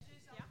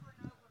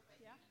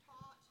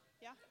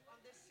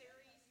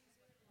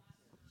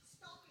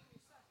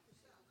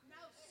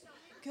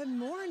Good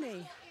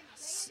morning.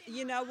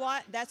 You know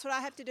what? That's what I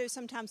have to do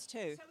sometimes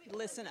too.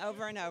 Listen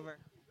over and over.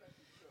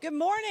 Good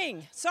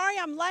morning. Sorry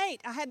I'm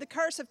late. I had the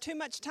curse of too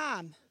much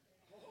time.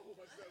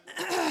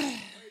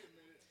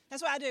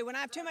 That's what I do. When I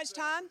have too much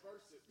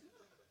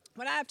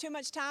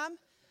time,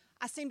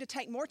 I seem to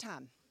take more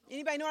time.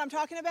 Anybody know what I'm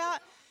talking about?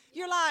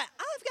 You're like,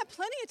 I've got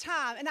plenty of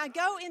time, and I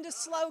go into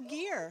slow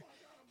gear.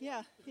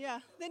 Yeah.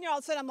 Then you're all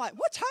of a sudden, I'm like,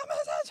 what time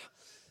is it?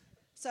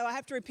 So I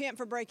have to repent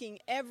for breaking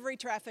every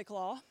traffic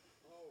law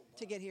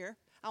to get here.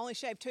 I only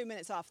shaved 2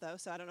 minutes off, though,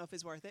 so I don't know if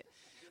it's worth it.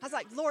 I was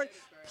like, Lord,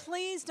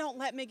 please don't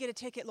let me get a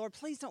ticket. Lord,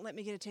 please don't let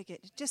me get a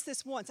ticket. Just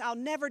this once. I'll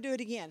never do it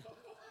again.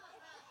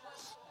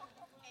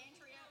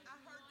 Andrea, I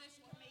heard this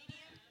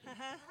comedian.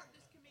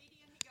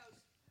 He goes,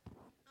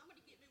 I'm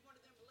going to get me one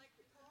of them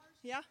electric cars.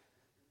 Yeah?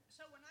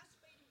 So when I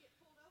speed and get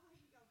pulled over,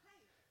 he can go,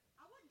 hey,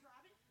 I wasn't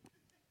driving.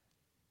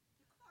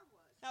 The car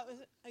was. Oh,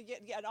 is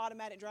it? Get an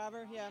automatic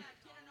driver? Yeah.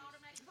 Get an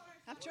automatic car.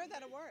 I'm sure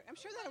that'll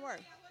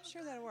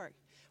work.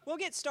 We'll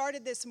get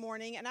started this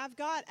morning, and I've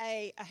got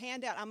a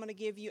handout I'm going to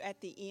give you at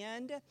the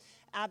end.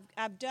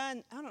 I've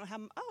done, I don't know how,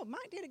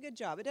 Mike did a good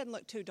job. It doesn't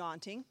look too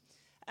daunting.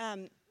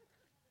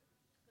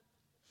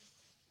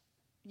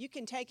 You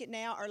can take it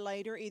now or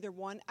later, either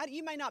one.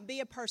 You may not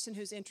be a person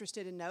who's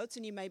interested in notes,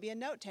 and you may be a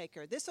note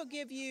taker. This will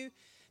give you,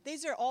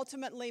 these are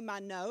ultimately my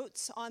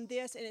notes on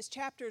this, and it's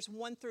chapters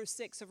 1 through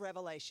 6 of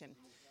Revelation.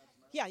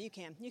 Yeah, you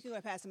can. You can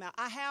go pass them out.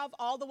 I have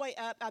all the way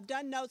up, I've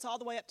done notes all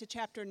the way up to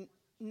chapter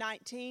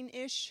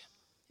 19-ish.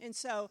 And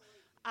so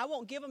I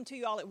won't give them to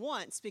you all at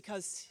once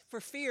because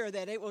for fear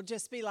that it will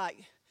just be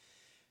like,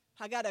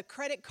 I got a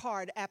credit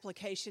card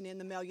application in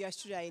the mail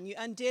yesterday, and you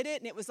undid it,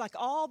 and it was like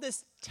all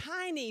this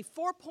tiny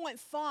 4-point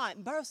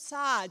font, both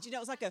sides. You know,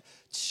 it was like a,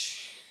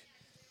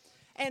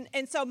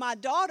 and so my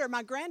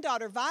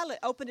granddaughter, Violet,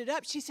 opened it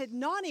up. She said,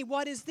 Nani,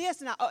 what is this?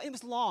 And it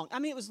was long.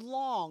 It was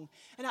long.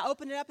 And I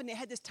opened it up, and it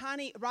had this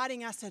tiny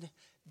writing. I said,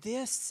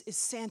 this is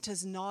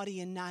Santa's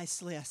naughty and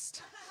nice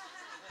list.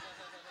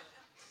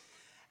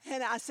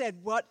 And I said,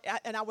 what?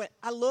 And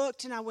I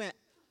looked and I went,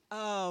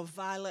 oh,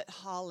 Violet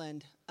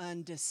Holland,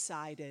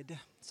 undecided.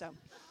 So, You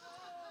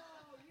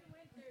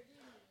went there, didn't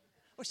you?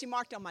 well, she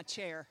marked on my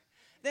chair.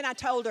 Then I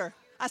told her,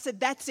 I said,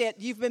 that's it.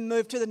 You've been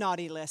moved to the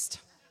naughty list.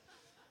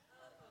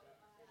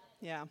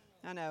 Yeah,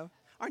 I know.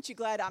 Aren't you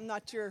glad I'm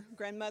not your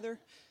grandmother?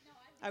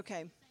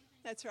 Okay,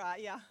 that's right,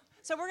 yeah.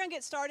 So we're going to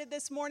get started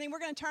this morning. We're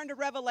going to turn to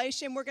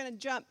Revelation. We're going to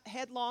jump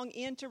headlong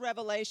into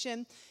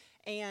Revelation.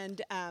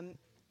 And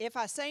if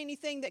I say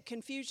anything that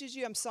confuses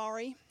you, I'm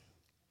sorry.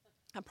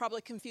 I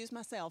probably confused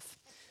myself.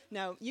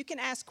 No, you can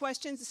ask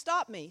questions.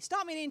 Stop me.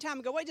 Stop me at any time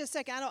and go, wait just a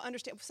second, I don't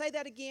understand. Say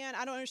that again.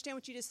 I don't understand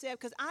what you just said,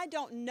 because I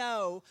don't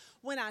know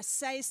when I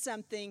say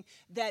something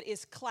that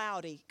is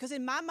cloudy. Because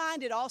in my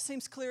mind, it all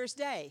seems clear as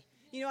day.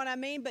 You know what I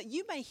mean? But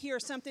you may hear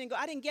something and go,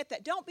 I didn't get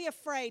that. Don't be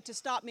afraid to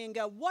stop me and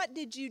go, what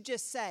did you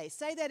just say?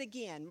 Say that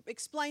again.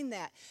 Explain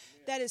that.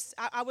 Yeah. That is,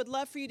 I would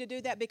love for you to do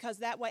that, because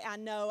that way I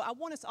know. I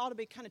want us all to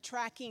be kind of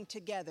tracking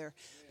together.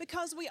 Yeah.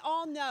 Because we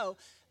all know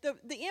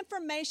the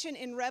information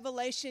in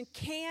Revelation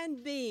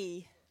can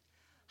be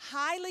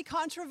highly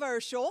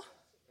controversial.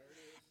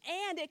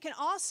 And it can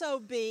also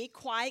be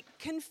quite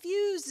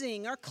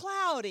confusing or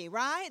cloudy,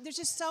 right? There's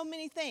just so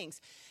many things.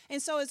 And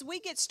so as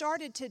we get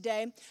started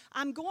today,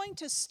 I'm going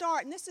to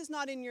start, and this is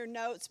not in your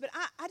notes, but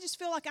I just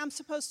feel like I'm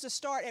supposed to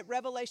start at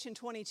Revelation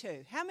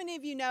 22. How many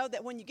of you know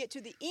that when you get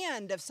to the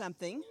end of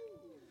something,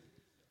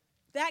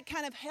 that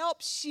kind of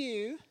helps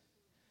you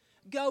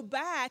go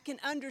back and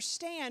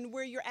understand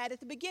where you're at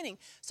the beginning?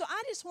 So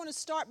I just want to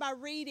start by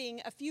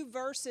reading a few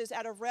verses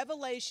out of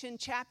Revelation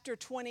chapter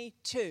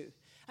 22.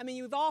 I mean,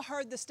 you've all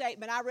heard the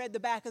statement, I read the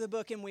back of the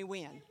book and we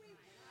win.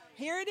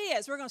 Here it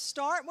is. We're going to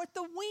start with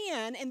the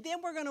win, and then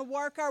we're going to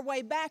work our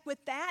way back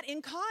with that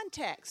in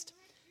context.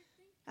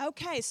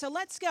 Okay, so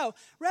let's go.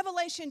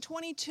 Revelation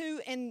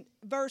 22 and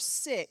verse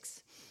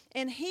 6.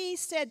 And he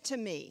said to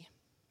me,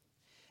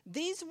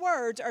 these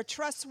words are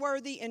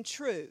trustworthy and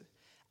true.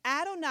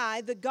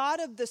 Adonai, the God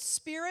of the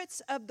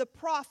spirits of the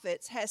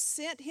prophets, has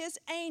sent his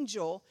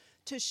angel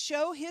to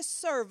show his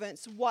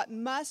servants what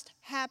must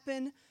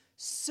happen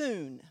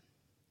soon.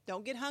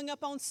 Don't get hung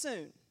up on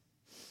soon.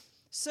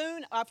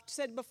 Soon, I've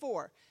said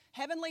before,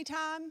 heavenly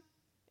time,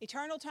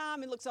 eternal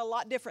time, it looks a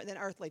lot different than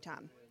earthly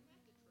time.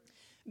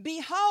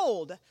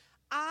 Behold,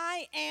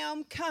 I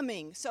am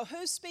coming. So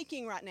who's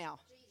speaking right now?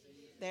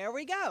 There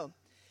we go.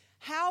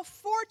 How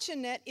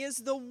fortunate is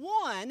the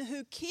one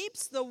who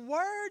keeps the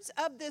words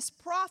of this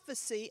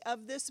prophecy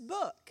of this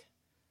book.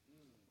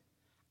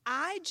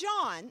 I,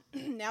 John,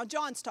 now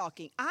John's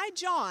talking. I,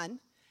 John,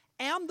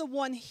 am the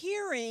one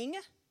hearing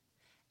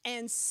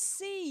and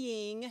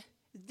seeing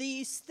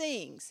these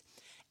things.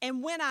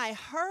 And when I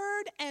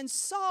heard and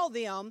saw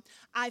them,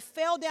 I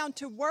fell down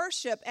to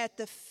worship at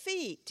the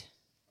feet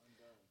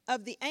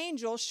of the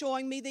angel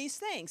showing me these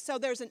things. So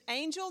there's an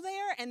angel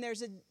there,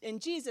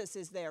 and Jesus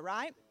is there,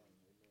 right?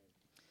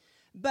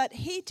 But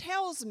he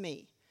tells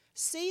me,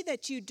 see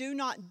that you do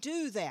not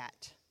do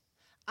that.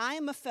 I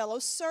am a fellow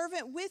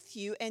servant with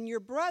you, and your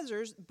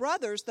brothers,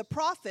 the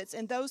prophets,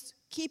 and those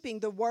keeping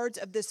the words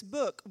of this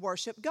book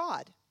worship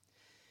God.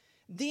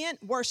 Then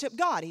worship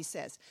God, he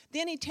says.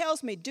 Then he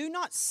tells me, do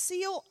not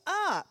seal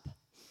up.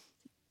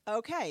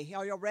 Okay,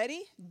 are you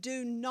ready?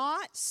 Do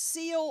not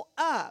seal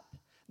up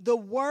the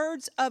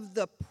words of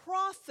the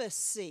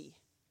prophecy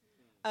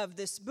of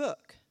this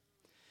book,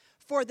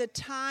 for the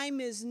time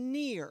is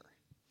near.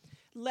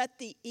 Let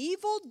the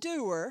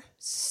evildoer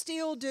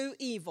still do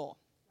evil,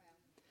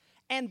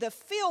 and the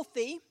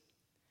filthy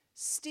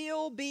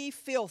still be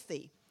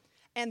filthy,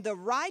 and the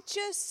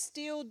righteous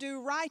still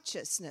do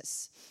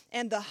righteousness,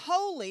 and the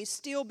holy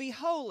still be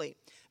holy.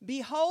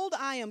 Behold,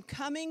 I am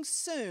coming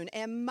soon,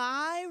 and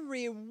my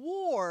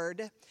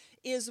reward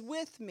is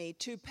with me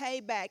to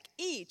pay back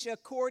each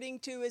according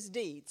to his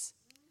deeds.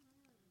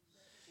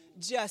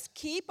 Just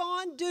keep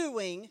on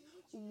doing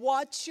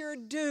what you're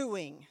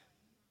doing.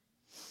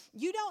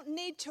 You don't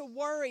need to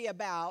worry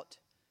about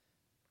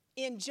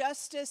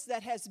injustice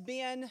that has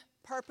been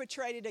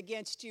perpetrated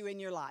against you in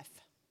your life.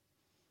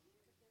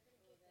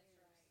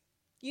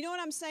 You know what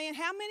I'm saying?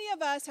 How many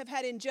of us have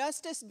had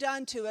injustice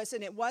done to us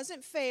and it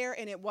wasn't fair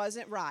and it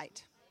wasn't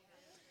right?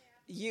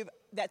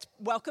 That's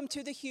welcome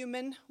to the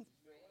human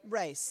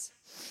race.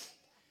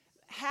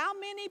 How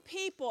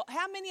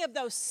many of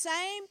those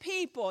same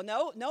people,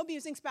 no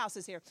abusing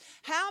spouses here.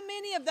 How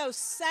many of those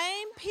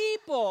same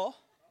people,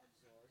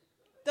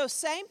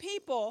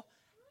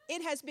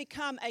 it has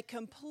become a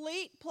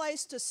complete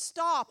place to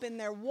stop in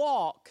their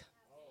walk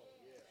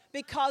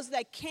because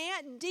they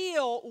can't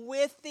deal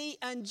with the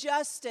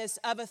injustice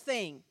of a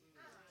thing.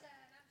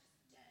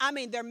 I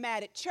mean, they're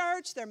mad at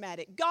church, they're mad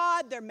at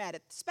God, they're mad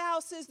at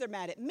spouses, they're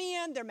mad at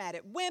men, they're mad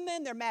at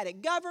women, they're mad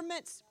at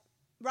governments,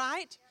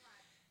 right?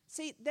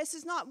 See, this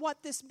is not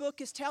what this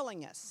book is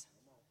telling us.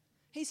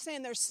 He's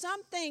saying there's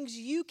some things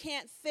you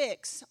can't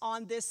fix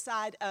on this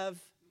side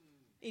of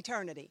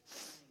eternity.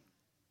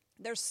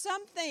 There's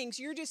some things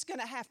you're just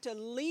going to have to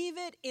leave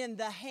it in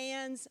the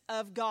hands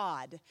of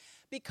God.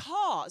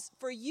 Because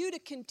for you to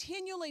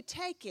continually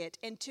take it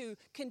and to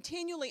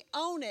continually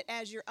own it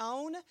as your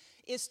own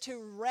is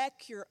to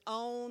wreck your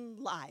own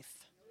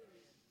life.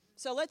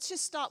 So let's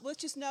just stop.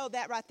 Let's just know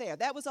that right there.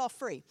 That was all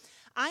free.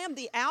 I am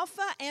the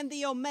Alpha and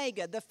the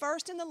Omega, the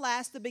first and the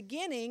last, the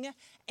beginning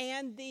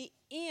and the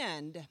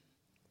end.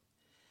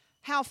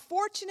 How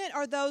fortunate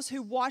are those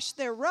who wash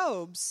their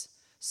robes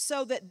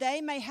so that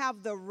they may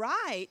have the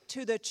right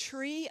to the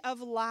tree of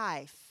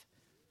life.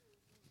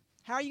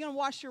 How are you going to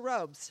wash your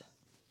robes?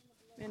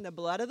 In the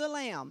blood of the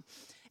Lamb.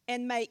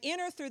 And may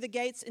enter through the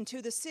gates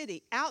into the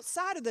city.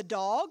 Outside of the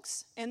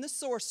dogs and the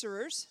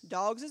sorcerers.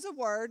 Dogs is a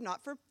word,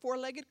 not for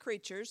four-legged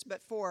creatures,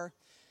 but for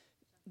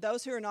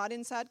those who are not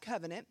inside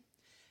covenant.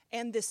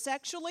 And the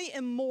sexually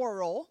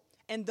immoral,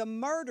 and the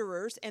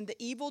murderers, and the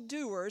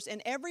evildoers,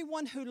 and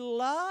everyone who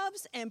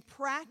loves and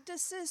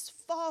practices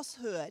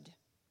falsehood.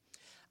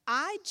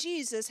 I,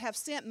 Jesus, have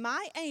sent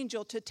my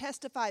angel to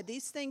testify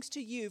these things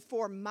to you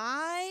for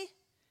my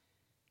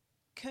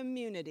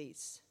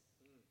communities,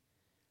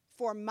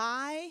 for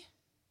my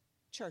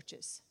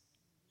churches.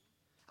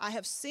 I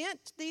have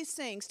sent these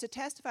things to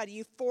testify to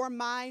you for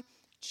my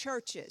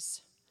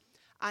churches.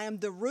 I am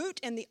the root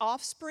and the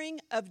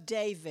offspring of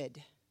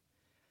David.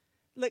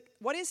 Look,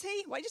 what is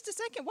he? Wait just a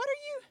second. What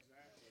are you?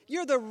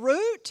 You're the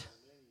root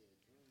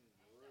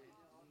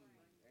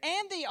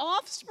and the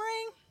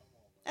offspring?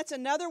 That's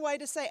another way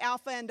to say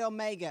Alpha and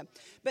Omega.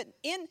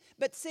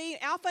 But see,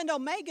 Alpha and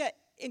Omega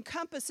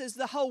encompasses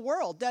the whole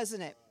world,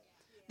 doesn't it?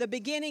 The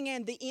beginning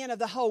and the end of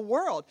the whole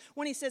world.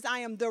 When he says, I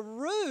am the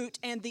root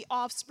and the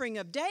offspring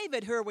of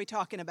David, who are we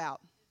talking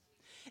about?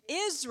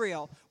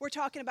 Israel. We're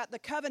talking about the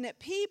covenant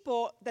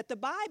people that the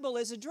Bible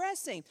is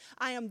addressing.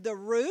 I am the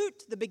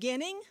root, the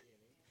beginning,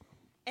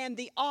 and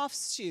the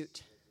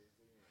offshoot,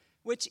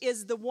 which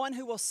is the one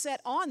who will sit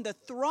on the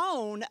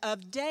throne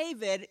of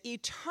David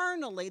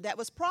eternally that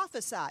was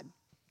prophesied.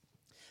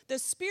 The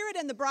Spirit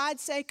and the bride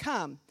say,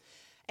 come.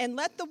 And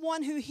let the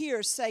one who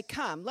hears say,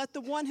 come. Let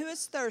the one who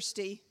is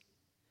thirsty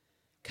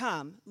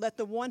come. Let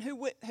the one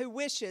who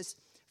wishes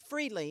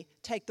freely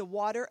take the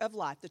water of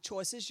life. The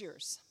choice is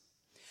yours.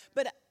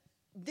 But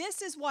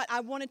this is what I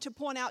wanted to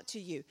point out to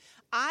you.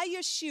 I,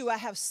 Yeshua,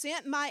 have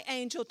sent my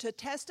angel to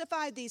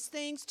testify these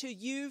things to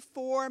you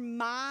for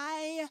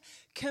my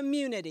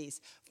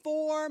communities,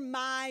 for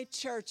my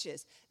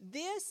churches.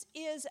 This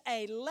is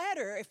a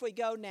letter, if we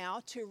go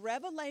now to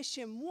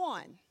Revelation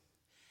 1,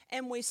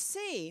 and we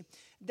see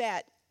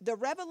that the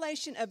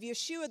revelation of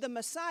Yeshua the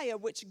Messiah,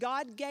 which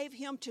God gave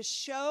him to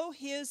show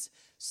his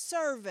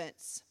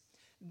servants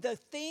the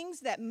things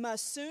that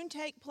must soon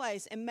take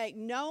place and make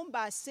known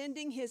by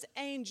sending his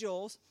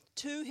angels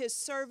to his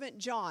servant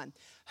John.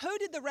 Who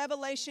did the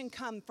revelation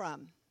come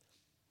from?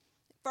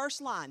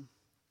 First line.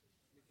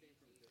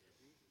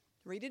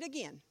 Read it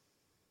again.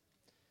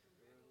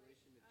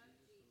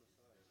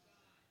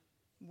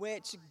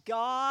 Which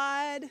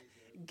God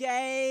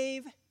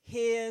gave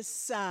his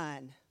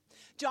Son.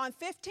 John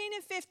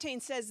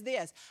 15:15 says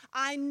this,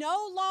 I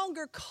no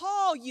longer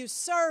call you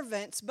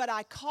servants, but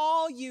I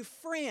call you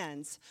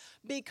friends,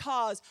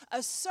 because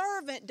a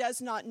servant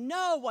does not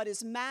know what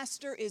his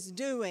master is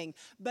doing,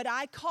 but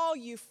I call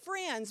you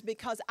friends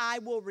because I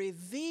will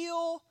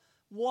reveal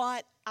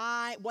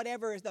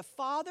whatever the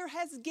Father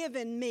has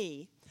given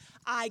me,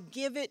 I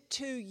give it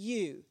to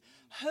you.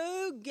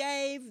 Who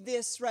gave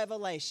this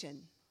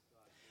revelation?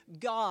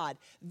 God.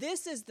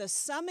 This is the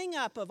summing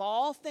up of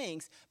all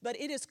things, but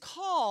it is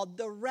called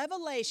the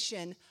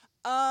revelation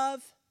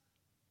of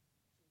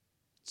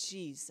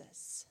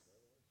Jesus.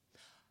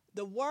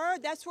 The word,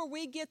 that's where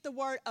we get the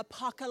word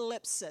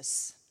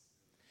apocalypsis.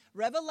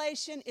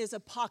 Revelation is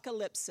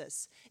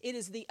apocalypsis. It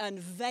is the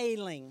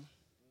unveiling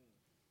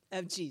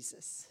of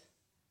Jesus.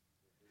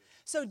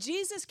 So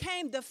Jesus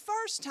came the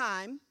first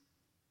time,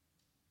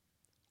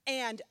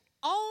 and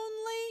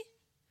only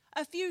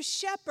a few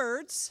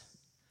shepherds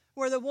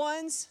were the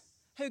ones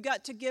who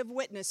got to give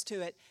witness to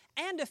it,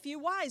 and a few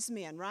wise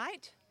men,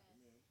 right?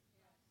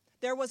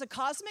 There was a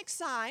cosmic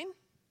sign.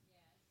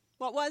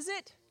 What was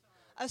it?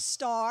 A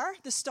star,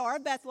 the Star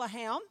of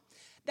Bethlehem.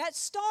 That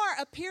star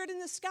appeared in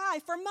the sky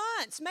for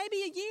months,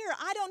 maybe a year.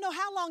 I don't know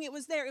how long it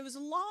was there. It was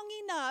long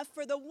enough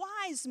for the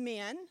wise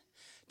men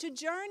to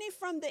journey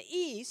from the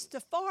east, the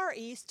far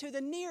east, to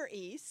the near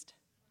east,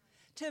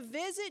 to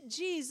visit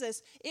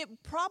Jesus.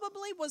 It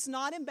probably was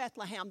not in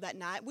Bethlehem that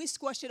night. We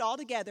squished it all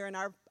together in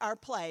our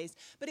plays.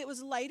 But it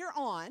was later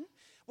on.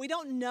 We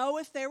don't know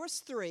if there was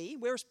 3.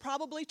 There was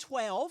probably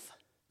 12.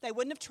 They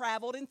wouldn't have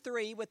traveled in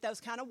 3 with those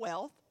kind of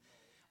wealth.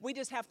 We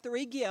just have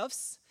 3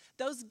 gifts.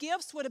 Those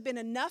gifts would have been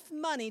enough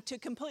money to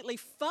completely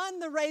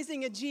fund the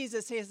raising of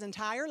Jesus his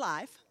entire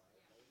life.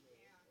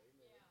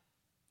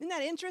 Isn't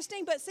that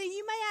interesting? But see,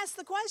 you may ask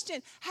the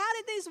question, how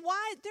did these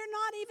wise, they're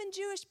not even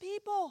Jewish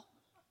people.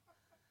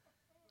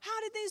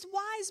 How did these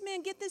wise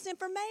men get this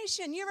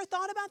information? You ever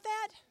thought about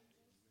that?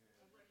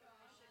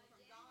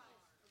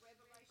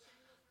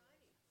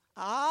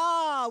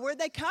 Ah, where'd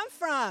they come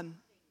from?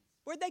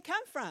 Where'd they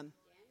come from?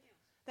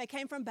 They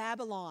came from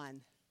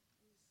Babylon.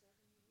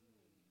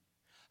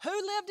 Who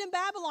lived in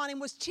Babylon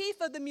and was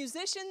chief of the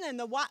musicians and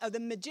the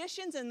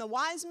magicians and the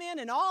wise men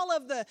and all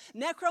of the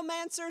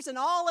necromancers and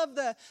all of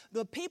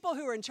the people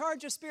who were in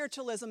charge of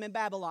spiritualism in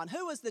Babylon?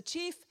 Who was the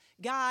chief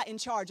guy in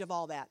charge of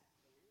all that?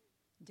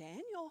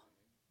 Daniel.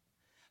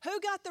 Who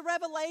got the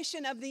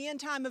revelation of the end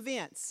time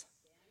events?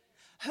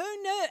 Who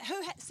knew?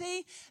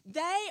 See,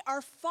 they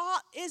are,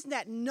 isn't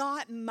that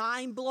not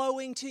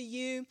mind-blowing to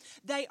you?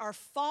 They are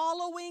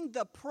following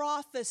the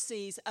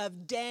prophecies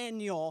of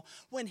Daniel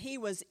when he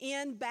was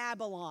in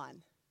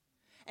Babylon.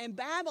 And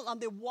Babylon,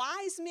 the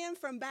wise men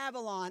from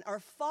Babylon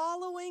are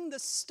following the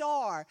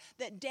star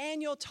that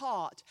Daniel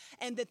taught,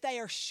 and that they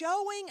are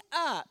showing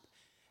up.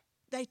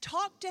 They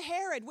talked to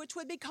Herod, which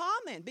would be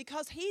common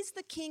because he's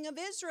the king of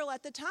Israel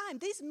at the time.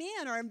 These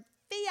men are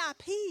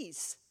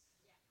VIPs.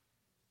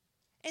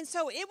 And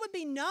so it would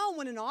be known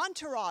when an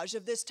entourage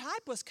of this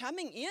type was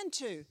coming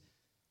into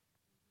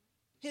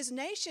his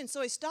nation.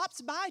 So he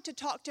stops by to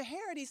talk to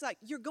Herod. He's like,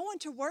 you're going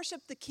to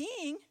worship the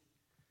king?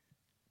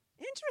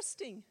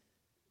 Interesting.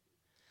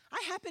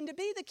 I happen to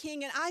be the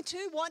king, and I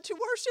too want to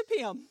worship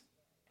him.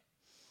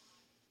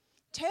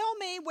 Tell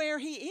me where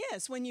he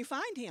is when you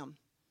find him.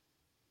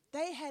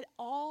 They had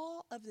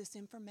all of this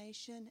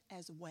information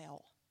as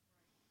well.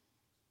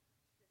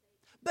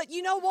 But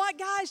you know what,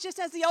 guys? Just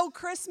as the old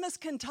Christmas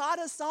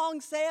cantata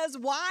song says,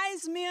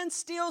 wise men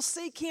still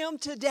seek him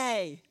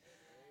today.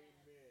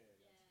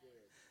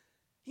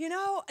 You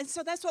know, and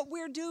so that's what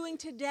we're doing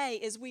today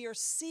is we are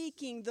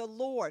seeking the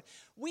Lord.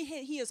 We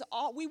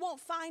won't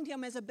find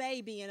him as a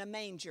baby in a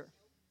manger.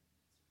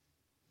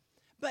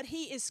 But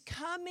he is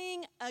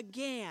coming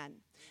again.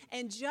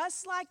 And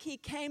just like he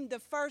came the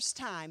first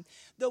time,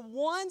 the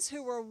ones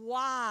who were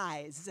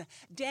wise,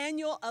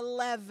 Daniel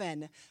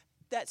 11,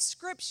 that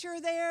scripture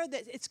there,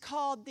 that it's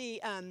called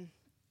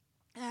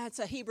it's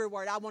a Hebrew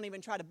word, I won't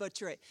even try to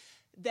butcher it,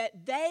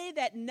 that they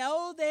that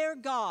know their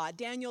God,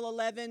 Daniel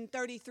 11,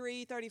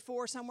 33,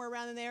 34, somewhere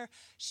around in there,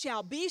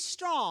 shall be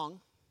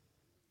strong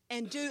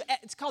and do,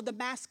 it's called the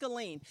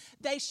masculine.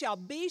 They shall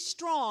be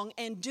strong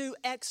and do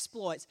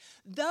exploits.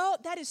 Though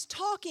that is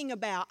talking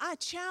about, I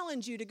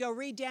challenge you to go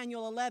read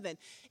Daniel 11.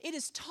 It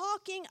is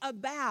talking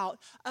about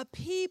a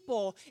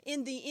people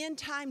in the end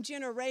time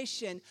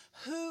generation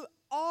who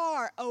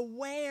are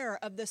aware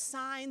of the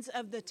signs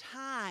of the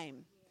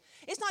time.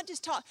 It's not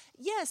just talk.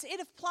 Yes,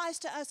 it applies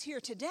to us here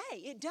today.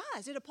 It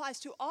does. It applies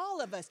to all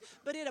of us.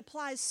 But it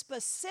applies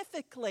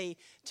specifically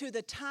to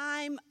the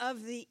time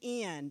of the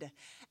end.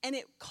 And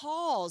it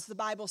calls, the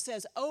Bible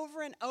says,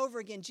 over and over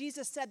again.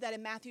 Jesus said that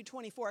in Matthew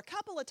 24 a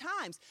couple of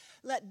times.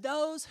 Let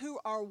those who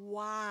are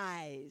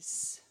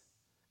wise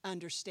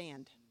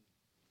understand.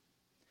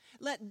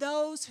 Let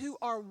those who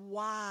are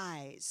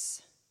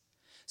wise.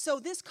 So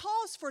this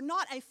calls for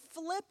not a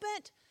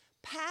flippant,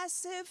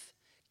 passive,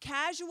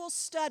 casual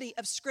study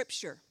of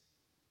Scripture.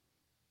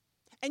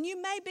 And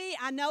you may be,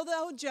 I know the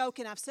old joke,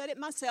 and I've said it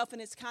myself,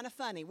 and it's kind of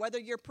funny. Whether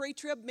you're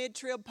pre-trib,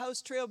 mid-trib,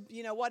 post-trib,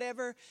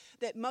 whatever,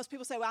 that most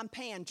people say, well, I'm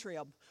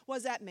pan-trib. What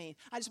does that mean?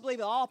 I just believe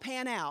it'll all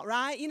pan out,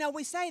 right?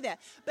 We say that.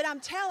 But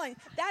I'm telling,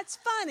 that's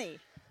funny.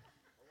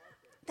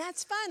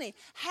 That's funny.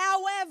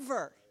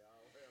 However,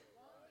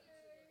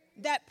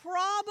 that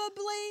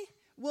probably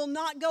will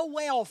not go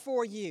well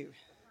for you.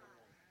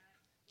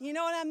 You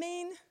know what I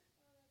mean?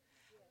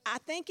 I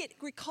think it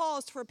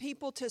calls for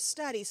people to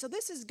study. So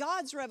this is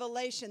God's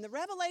revelation, the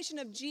revelation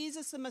of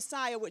Jesus the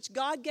Messiah, which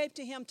God gave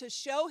to him to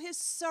show his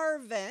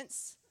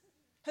servants.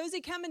 Who's he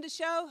coming to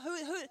show?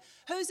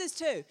 Who's this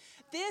to?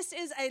 This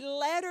is a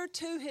letter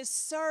to his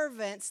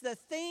servants, the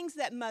things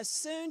that must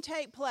soon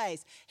take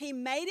place. He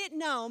made it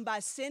known by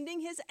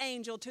sending his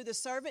angel to the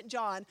servant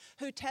John,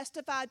 who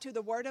testified to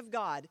the word of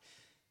God.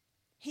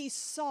 He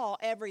saw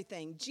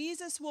everything.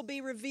 Jesus will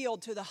be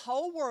revealed to the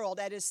whole world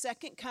at his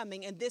second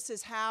coming, and this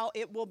is how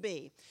it will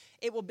be.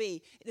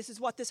 This is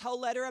what this whole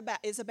letter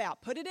is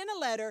about. Put it in a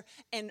letter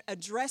and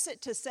address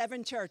it to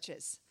 7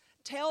 churches.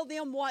 Tell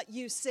them what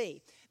you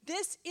see.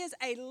 This is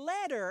a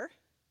letter.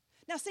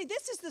 Now, see,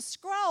 this is the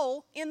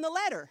scroll in the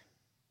letter.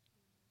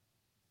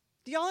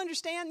 Do y'all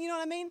understand? You know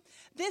what I mean?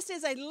 This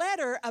is a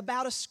letter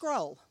about a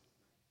scroll.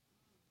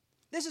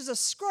 This is a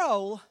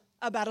scroll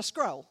about a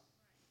scroll.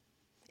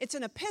 It's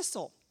an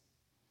epistle,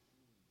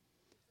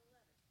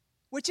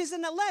 which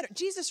isn't a letter.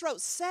 Jesus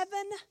wrote 7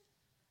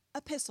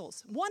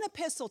 epistles, 1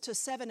 epistle to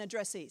 7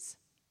 addressees.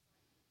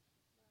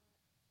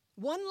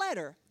 1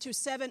 letter to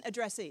 7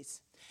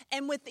 addressees.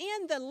 And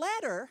within the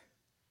letter,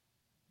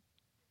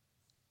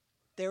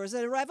 there is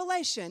a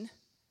revelation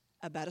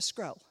about a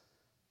scroll.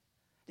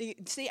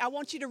 See, I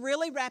want you to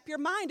really wrap your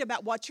mind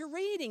about what you're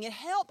reading. It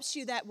helps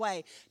you that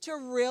way to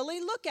really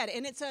look at it.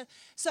 And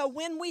so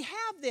when we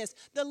have this,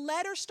 the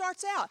letter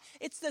starts out.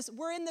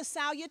 We're in the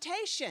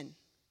salutation.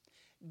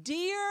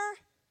 Dear,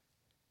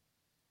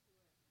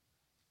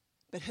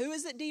 but who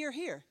is it dear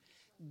here?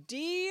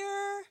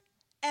 Dear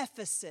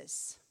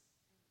Ephesus.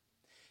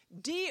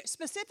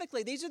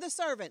 Specifically, these are the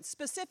servants.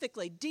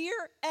 Specifically,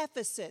 dear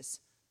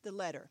Ephesus, the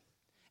letter.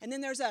 And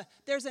then there's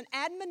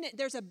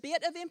a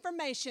bit of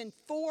information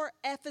for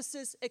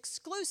Ephesus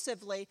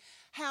exclusively.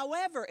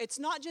 However, it's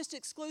not just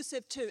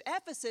exclusive to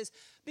Ephesus,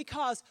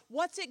 because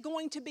what's it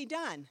going to be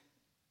done?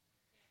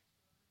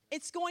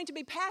 It's going to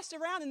be passed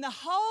around, and the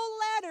whole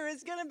letter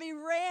is going to be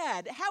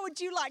read. How would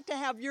you like to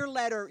have your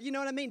letter? You know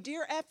what I mean?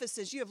 Dear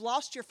Ephesus, you have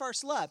lost your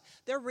first love.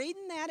 They're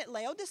reading that at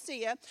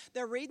Laodicea.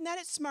 They're reading that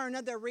at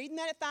Smyrna. They're reading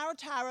that at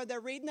Thyatira. They're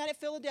reading that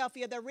at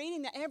Philadelphia. They're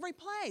reading that every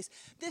place.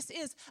 This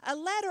is a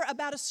letter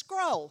about a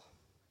scroll.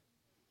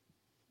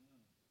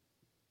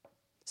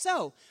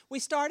 So we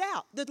start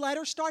out. The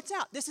letter starts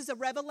out. This is a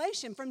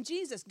revelation from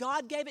Jesus.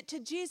 God gave it to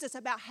Jesus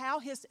about how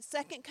his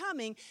second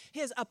coming,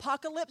 his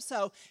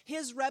apocalypso,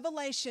 his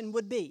revelation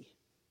would be.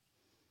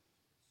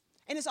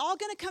 And it's all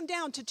going to come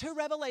down to 2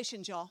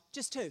 revelations, y'all.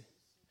 Just 2.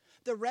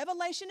 The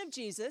revelation of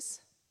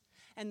Jesus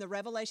and the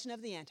revelation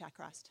of the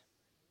Antichrist.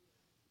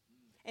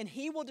 And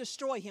he will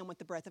destroy him with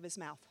the breath of his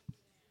mouth.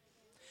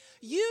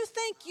 You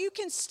think you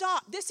can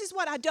stop. This is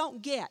what I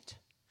don't get.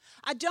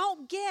 I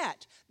don't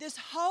get this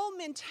whole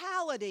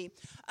mentality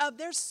of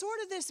there's sort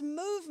of this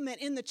movement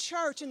in the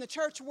church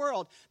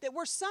world, that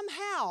we're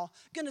somehow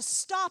going to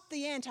stop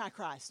the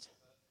Antichrist.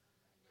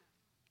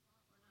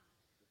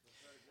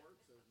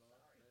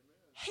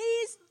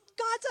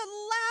 God's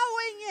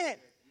allowing it.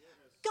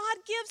 God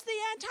gives the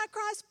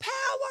Antichrist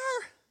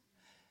power.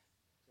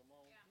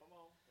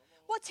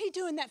 What's he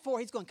doing that for?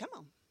 He's going, come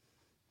on.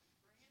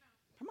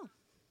 Come on.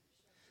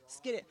 Let's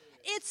get it.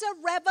 It's a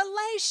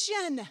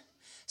revelation.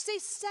 See,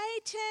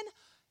 Satan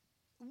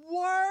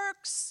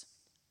works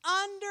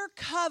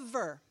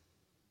undercover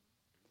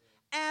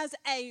as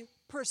a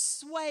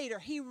persuader.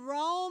 He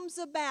roams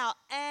about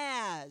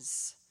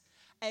as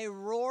a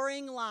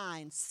roaring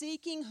lion,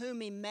 seeking whom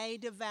he may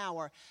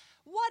devour.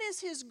 What is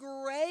his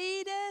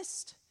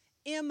greatest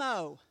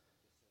MO?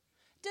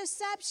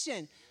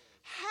 Deception.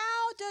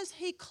 How does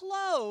he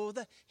clothe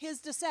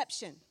his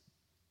deception?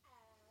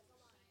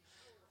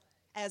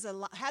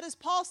 How does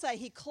Paul say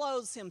he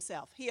clothes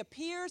himself? He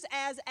appears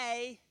as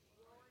a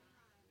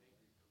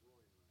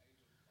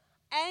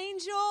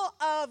angel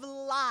of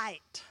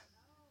light.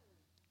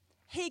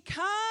 He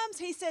comes,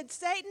 he said,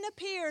 Satan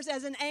appears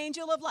as an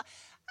angel of light.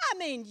 I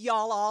mean,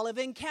 y'all all have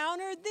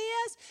encountered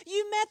this.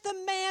 You met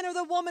the man or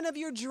the woman of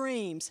your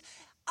dreams.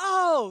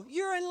 Oh,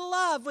 you're in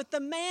love with the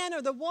man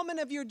or the woman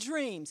of your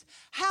dreams.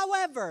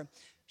 However,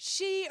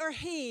 she or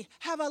he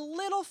have a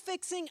little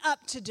fixing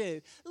up to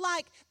do.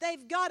 Like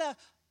they've got a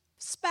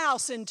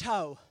spouse in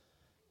tow.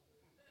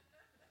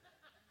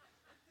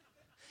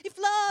 If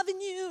loving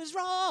you is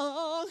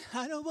wrong,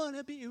 I don't want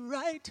to be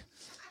right.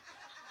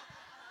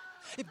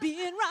 If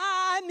being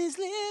right means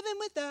living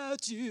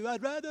without you,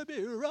 I'd rather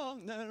be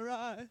wrong than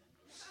right.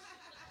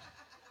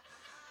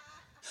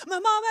 My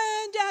mama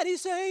and daddy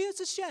say it's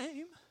a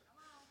shame.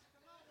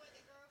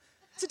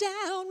 It's a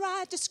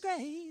downright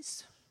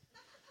disgrace.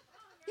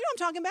 You know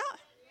what I'm talking about?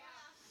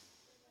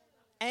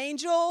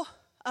 Angel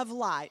of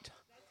light.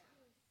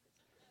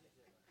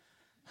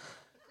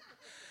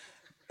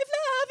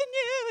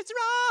 you, it's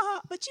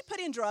wrong. But you put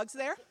in drugs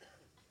there.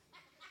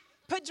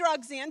 Put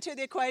drugs into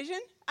the equation.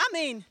 I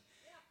mean,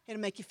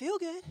 it'll make you feel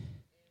good.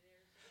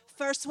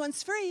 First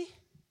one's free.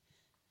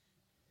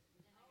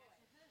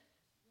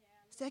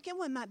 Second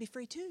one might be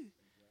free too.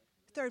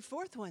 Third,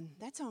 fourth one,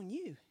 that's on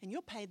you. And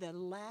you'll pay the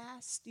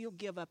last, you'll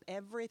give up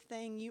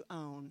everything you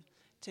own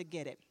to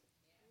get it.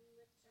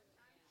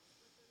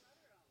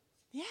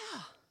 Yeah.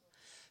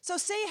 So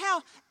see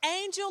how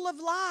angel of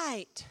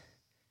light,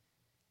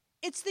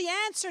 it's the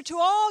answer to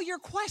all your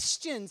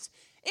questions.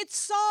 It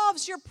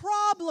solves your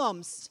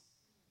problems.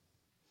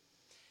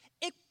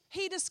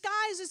 He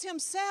disguises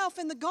himself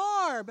in the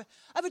garb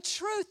of a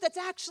truth that's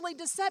actually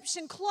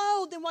deception,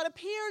 clothed in what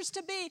appears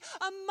to be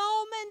a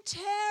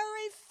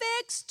momentary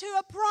fix to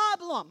a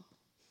problem.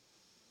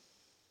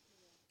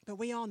 But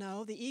we all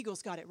know the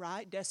Eagles got it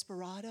right,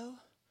 desperado.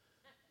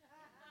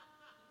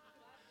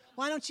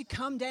 Why don't you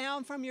come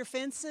down from your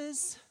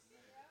fences?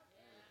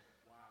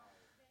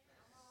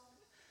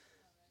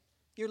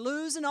 You're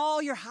losing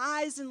all your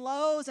highs and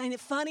lows. Ain't it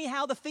funny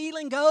how the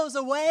feeling goes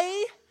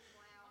away?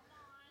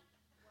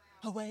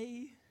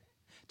 Away,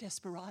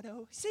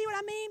 desperado. See what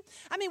I mean?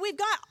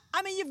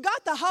 You've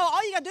got the whole,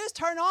 all you got to do is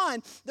turn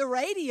on the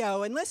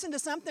radio and listen to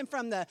something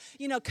from the,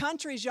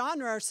 country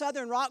genre or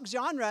southern rock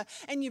genre,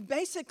 and you've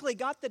basically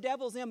got the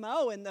devil's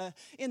MO in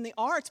the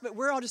arts, but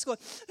we're all just going,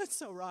 that's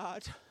so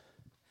right.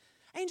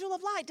 Angel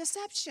of light,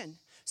 deception.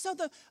 So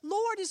the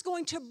Lord is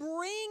going to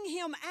bring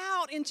him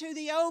out into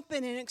the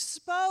open and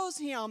expose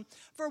him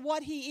for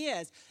what he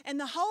is. And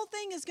the whole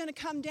thing is going to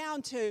come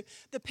down to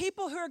the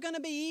people who are going to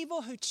be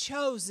evil, who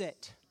chose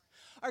it,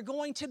 are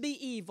going to be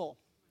evil.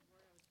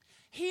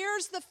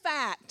 Here's the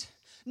fact.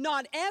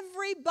 Not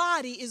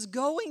everybody is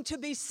going to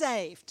be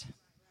saved.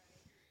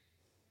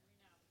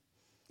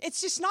 It's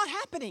just not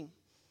happening.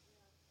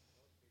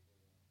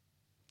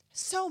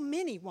 So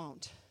many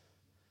won't.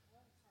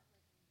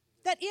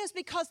 That is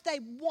because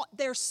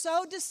they're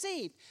so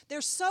deceived.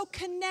 They're so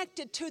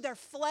connected to their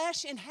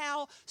flesh and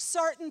how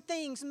certain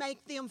things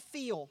make them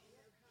feel.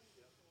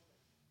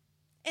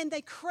 And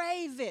they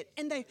crave it.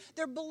 And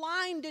they're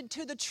blinded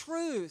to the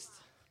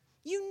truth.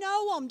 You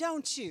know them,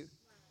 don't you?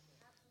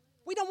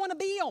 We don't want to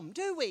be them,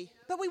 do we?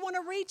 But we want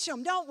to reach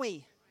them, don't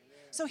we?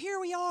 So here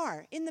we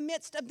are in the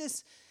midst of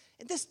this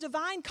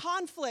divine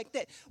conflict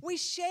that we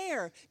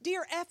share.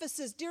 Dear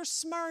Ephesus, dear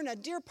Smyrna,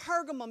 dear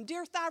Pergamum,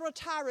 dear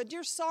Thyatira,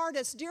 dear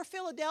Sardis, dear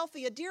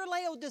Philadelphia, dear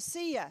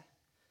Laodicea.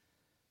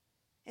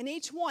 And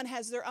each one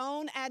has their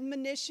own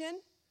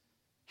admonition,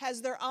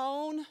 has their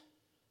own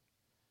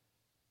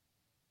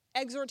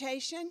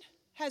exhortation,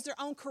 has their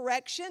own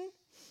correction,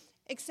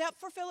 except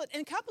for Philadelphia.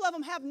 And a couple of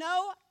them have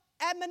no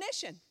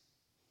admonition.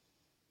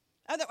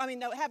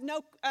 Have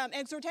no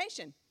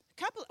exhortation.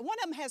 One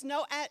of them has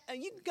no,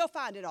 you can go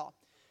find it all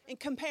and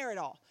compare it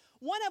all.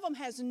 One of them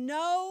has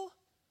no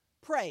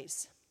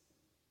praise.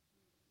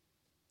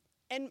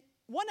 And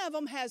one of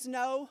them has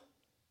no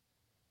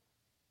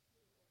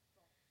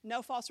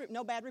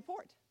bad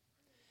report.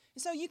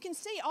 And so you can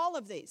see all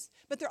of these,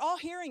 but they're all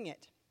hearing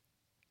it.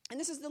 And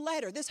this is the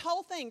letter. This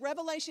whole thing,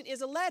 Revelation, is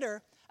a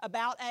letter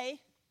about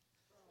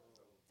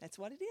that's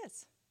what it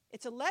is.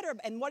 It's a letter.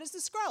 And what is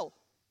the scroll?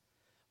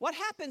 What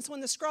happens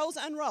when the scroll's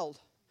unrolled?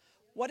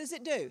 What does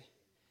it do?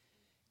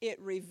 It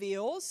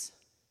reveals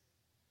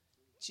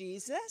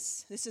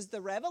Jesus. This is the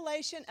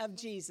revelation of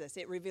Jesus.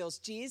 It reveals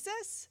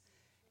Jesus.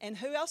 And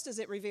who else does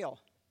it reveal?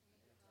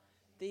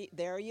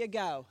 There you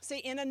go. See,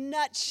 in a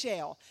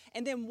nutshell.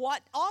 And then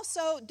what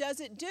also does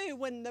it do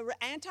when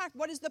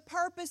what is the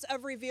purpose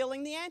of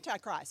revealing the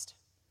Antichrist?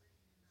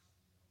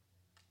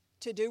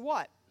 To do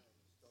what?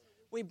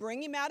 We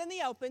bring him out in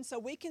the open so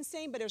we can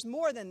see him, but there's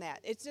more than that.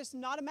 It's just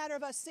not a matter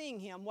of us seeing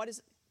him.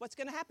 What's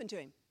going to happen to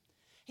him?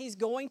 He's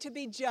going to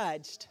be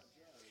judged.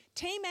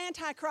 Team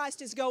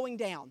Antichrist is going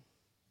down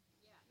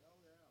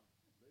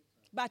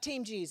by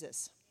Team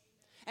Jesus.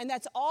 And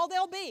that's all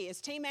they'll be,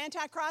 is Team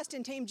Antichrist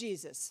and Team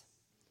Jesus.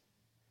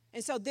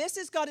 And so this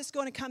is what it's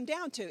going to come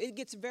down to. It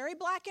gets very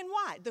black and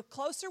white. The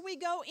closer we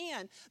go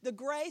in, the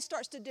gray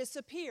starts to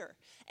disappear.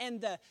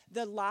 And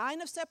the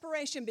line of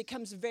separation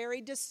becomes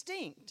very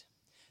distinct.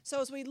 So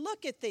as we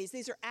look at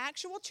these are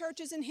actual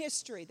churches in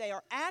history. They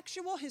are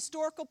actual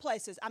historical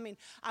places.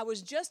 I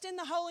was just in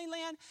the Holy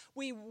Land.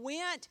 We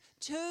went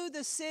to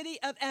the city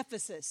of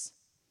Ephesus.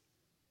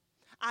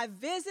 I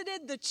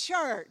visited the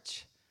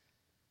church,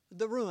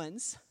 the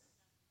ruins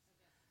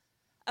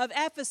of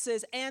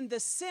Ephesus, and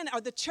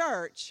the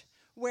church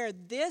where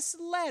this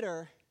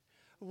letter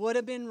would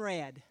have been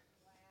read.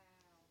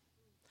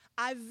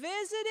 I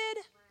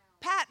visited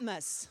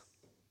Patmos,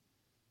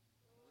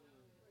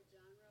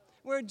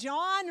 where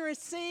John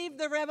received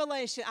the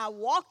revelation. I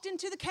walked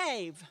into the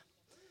cave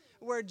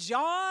where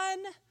John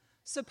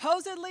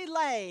supposedly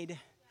laid,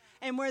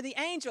 and where the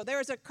angel,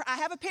 I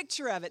have a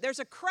picture of it. There's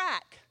a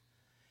crack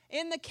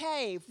in the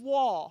cave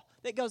wall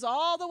that goes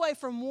all the way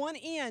from one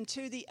end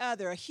to the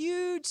other, a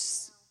huge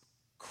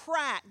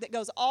crack that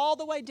goes all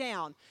the way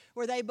down,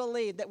 where they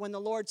believe that when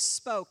the Lord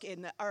spoke, it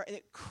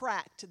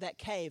cracked that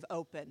cave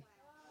open.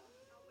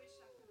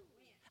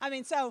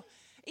 So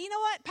You know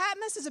what?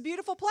 Patmos is a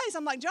beautiful place.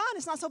 I'm like, John,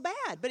 it's not so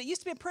bad. But it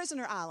used to be a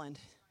prisoner island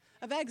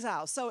of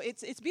exiles. So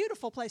it's a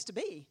beautiful place to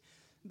be.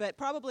 But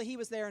probably he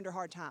was there under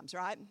hard times,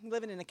 right?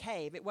 Living in a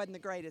cave. It wasn't the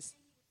greatest.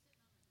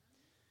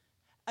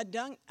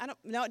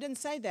 No, it didn't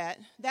say that.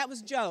 That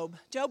was Job.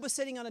 Job was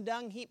sitting on a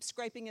dung heap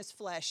scraping his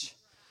flesh.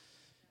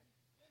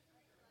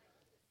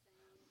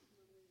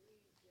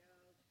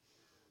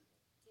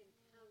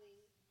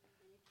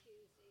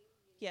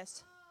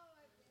 Yes.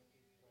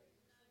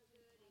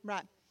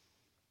 Right.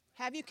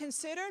 Have you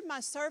considered my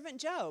servant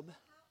Job? Isn't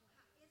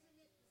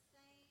it the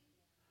same?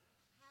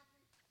 Haven't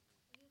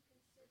you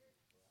considered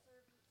the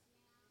servants now?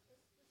 It's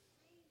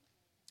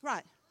the same.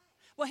 Right.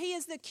 Well, he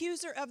is the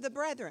accuser of the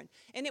brethren.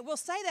 And it will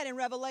say that in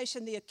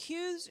Revelation, the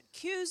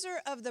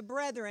accuser of the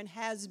brethren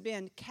has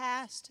been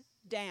cast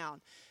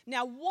down.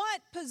 Now,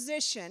 what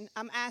position,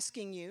 I'm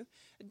asking you,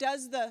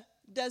 does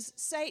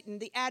Satan,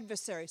 the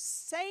adversary,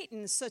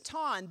 Satan,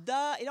 Satan,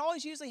 it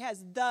always usually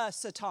has the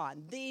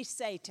Satan, the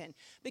Satan,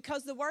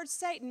 because the word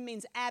Satan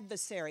means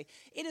adversary.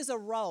 It is a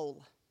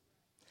role.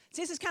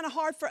 See, this is kind of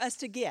hard for us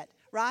to get,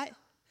 right?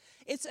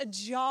 It's a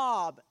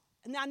job.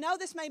 Now, I know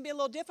this may be a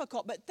little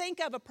difficult, but think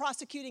of a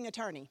prosecuting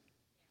attorney.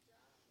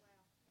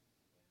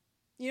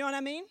 You know what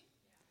I mean?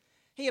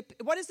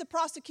 What is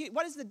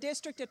the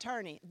district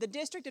attorney? The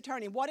district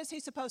attorney, what is he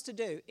supposed to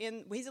do?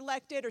 He's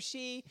elected or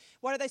she,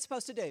 what are they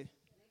supposed to do?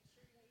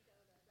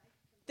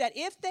 That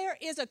if there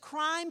is a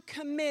crime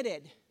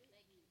committed,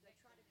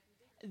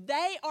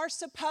 they are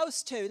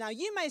supposed to. Now,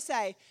 you may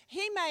say,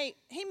 he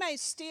may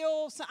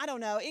steal, I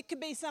don't know, it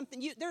could be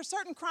something. There are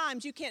certain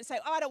crimes you can't say,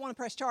 oh, I don't want to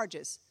press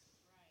charges.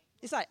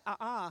 It's like,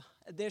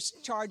 there's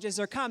charges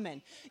are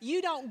coming.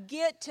 You don't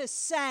get to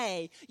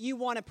say you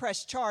want to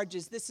press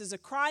charges. This is a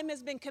crime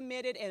has been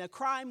committed and a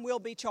crime will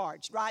be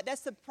charged, right?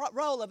 That's the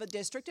role of a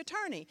district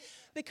attorney.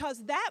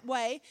 Because that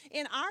way,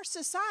 in our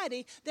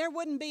society, there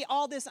wouldn't be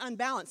all this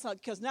unbalance,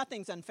 because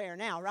nothing's unfair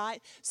now,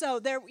 right? So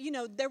there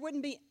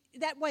wouldn't be,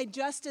 that way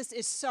justice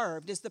is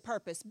served is the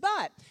purpose.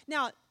 But,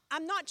 now,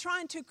 I'm not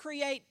trying to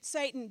create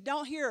Satan.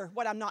 Don't hear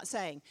what I'm not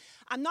saying.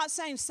 I'm not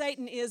saying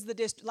Satan is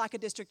like a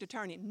district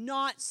attorney.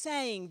 Not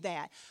saying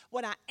that.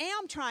 What I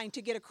am trying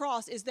to get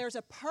across is there's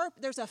a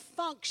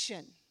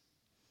function.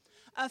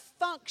 A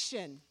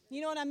function. You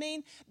know what I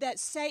mean? That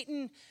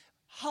Satan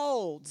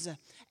holds.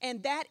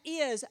 And that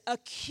is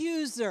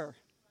accuser.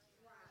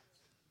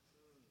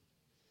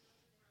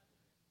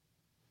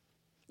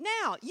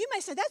 Now, you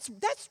may say, that's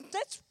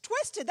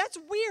twisted. That's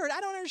weird.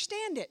 I don't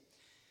understand it.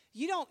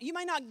 You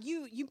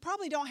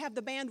probably don't have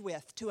the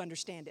bandwidth to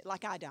understand it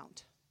like I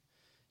don't.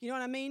 You know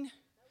what I mean? But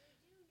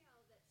we do know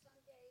that some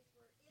days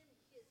we're in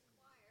his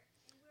choir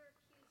and we're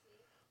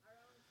accusing our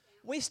own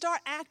family. We start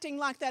acting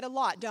like that a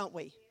lot, don't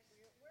we?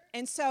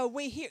 And so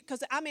we hear,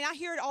 because I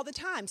hear it all the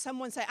time.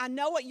 Someone say, I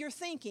know what you're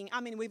thinking.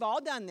 We've all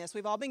done this.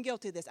 We've all been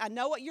guilty of this. I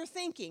know what you're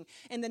thinking.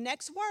 And the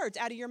next words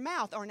out of your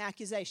mouth are an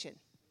accusation.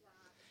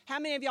 How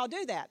many of y'all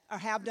do that or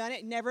have done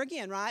it? Never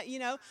again, right? You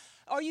know,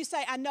 or you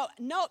say, I know,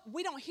 no,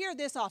 we don't hear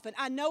this often.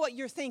 I know what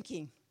you're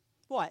thinking.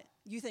 What?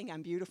 You think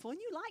I'm beautiful and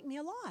you like me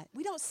a lot.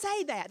 We don't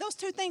say that. Those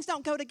two things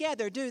don't go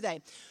together, do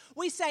they?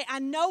 We say, I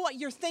know what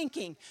you're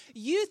thinking.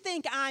 You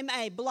think I'm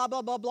a blah,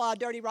 blah, blah, blah,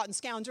 dirty, rotten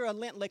scoundrel, a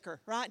lint licker,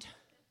 right?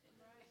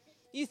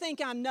 You think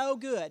I'm no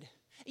good.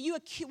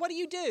 What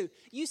do?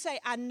 You say,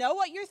 I know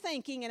what you're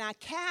thinking, and I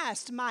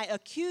cast my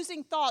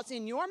accusing thoughts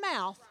in your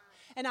mouth,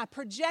 and I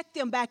project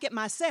them back at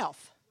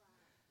myself.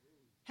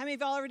 How many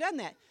of y'all ever done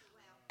that?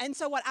 And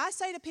so what I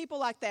say to people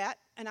like that,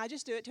 and I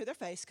just do it to their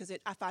face because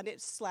I find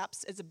it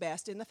slaps is the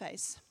best in the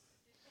face,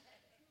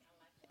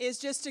 is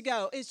just to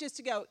go,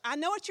 I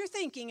know what you're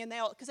thinking, and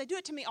because they do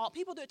it to me,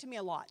 people do it to me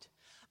a lot.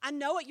 I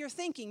know what you're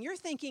thinking. You're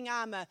thinking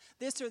I'm a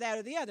this or that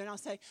or the other. And I'll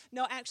say,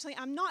 no, actually,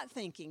 I'm not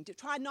thinking.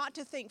 Try not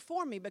to think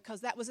for me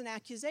because that was an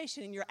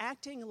accusation, and you're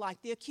acting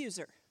like the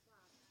accuser.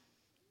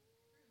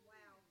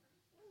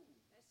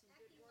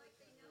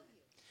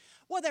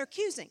 Well, they're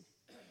accusing.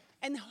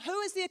 And who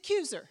is the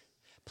accuser?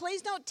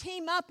 Please don't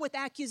team up with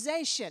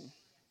accusation.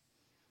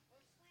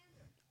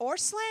 Or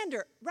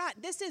slander. Right.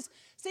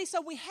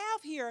 So we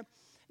have here,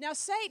 now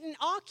Satan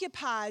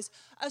occupies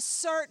a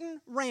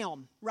certain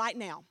realm right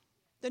now.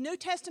 The New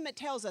Testament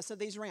tells us of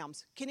these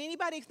realms. Can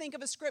anybody think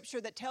of a scripture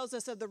that tells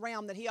us of the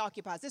realm that he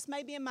occupies? This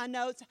may be in my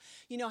notes.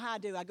 You know how I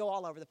do. I go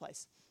all over the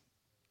place.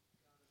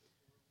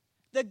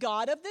 The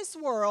God of this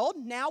world,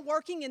 now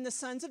working in the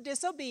sons of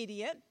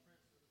disobedient.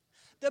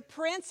 The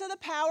prince of the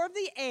power of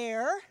the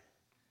air.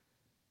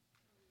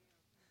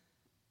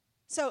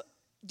 So,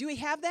 do we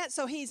have that?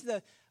 So he's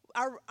the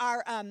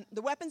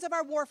weapons of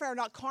our warfare are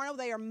not carnal;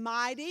 they are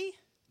mighty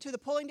to the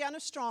pulling down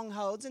of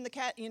strongholds. And I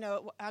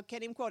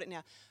can't even quote it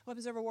now.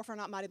 Weapons of our warfare are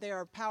not mighty; they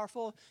are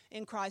powerful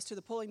in Christ to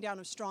the pulling down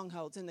of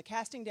strongholds and the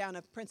casting down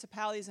of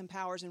principalities and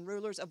powers and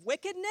rulers of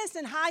wickedness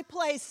in high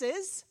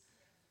places.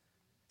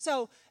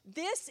 So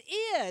this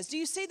is. Do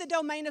you see the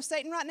domain of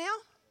Satan right now?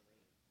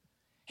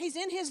 He's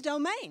in his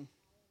domain.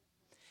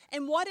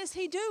 And what is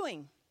he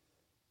doing?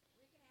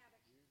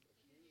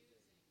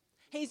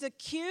 He's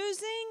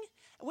accusing.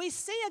 We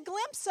see a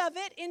glimpse of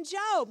it in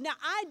Job. Now,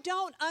 I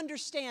don't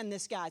understand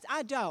this, guys.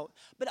 I don't.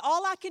 But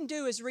all I can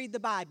do is read the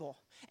Bible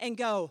and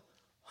go,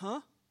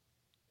 huh?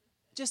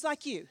 Just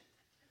like you.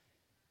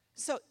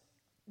 So,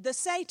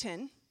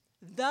 Satan,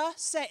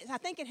 I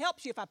think it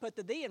helps you if I put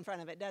the in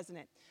front of it, doesn't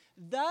it?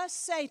 The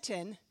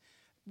Satan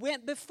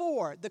went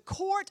before the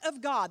court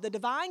of God, the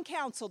divine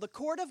council, the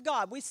court of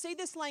God. We see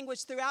this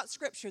language throughout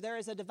Scripture. There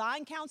is a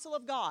divine council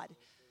of God.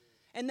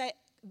 And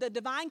the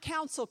divine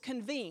council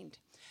convened.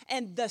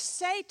 And the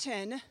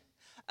Satan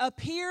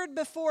appeared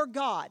before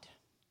God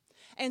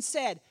and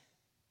said,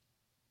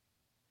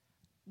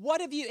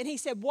 and he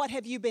said, what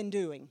have you been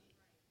doing?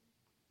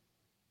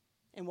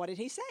 And what did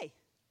he say?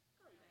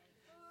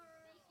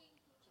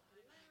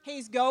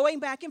 He's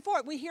going back and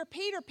forth. We hear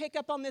Peter pick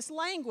up on this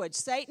language.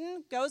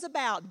 Satan goes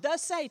about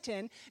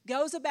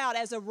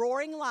as a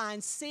roaring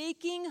lion,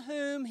 seeking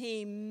whom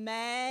he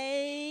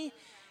may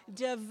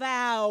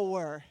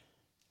devour.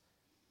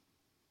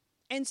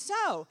 And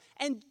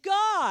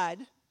God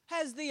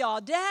has the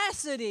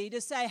audacity to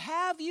say,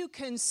 have you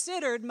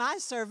considered my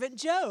servant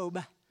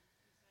Job?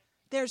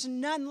 There's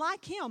none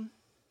like him.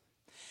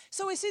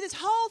 So we see this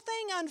whole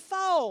thing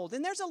unfold,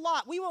 and there's a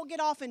lot. We won't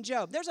get off in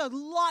Job. There's a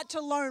lot to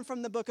learn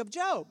from the book of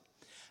Job.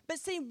 But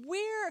see,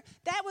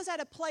 that was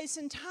at a place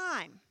in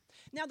time.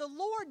 Now the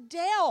Lord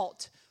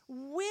dealt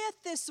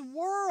with this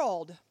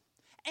world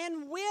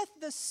and with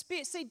the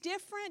spirit. See,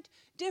 different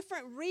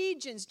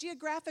regions,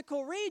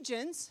 geographical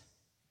regions,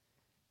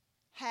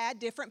 had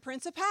different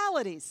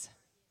principalities.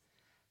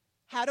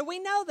 How do we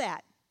know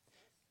that?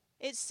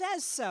 It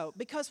says so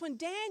because when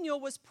Daniel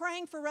was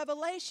praying for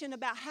revelation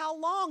about how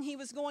long he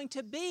was going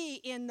to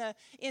be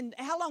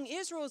how long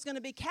Israel was going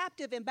to be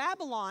captive in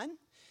Babylon,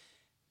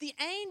 the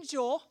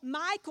angel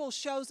Michael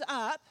shows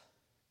up.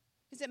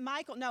 Is it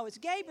Michael? No, it's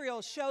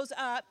Gabriel shows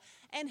up,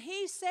 and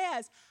he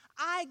says,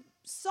 I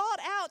sought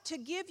out to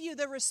give you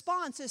the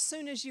response as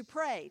soon as you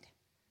prayed,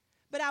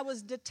 but I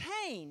was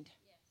detained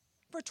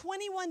for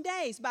 21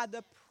 days by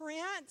the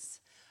prince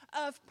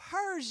of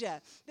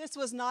Persia. This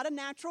was not a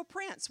natural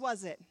prince,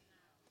 was it?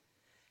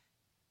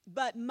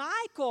 But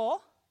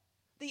Michael,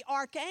 the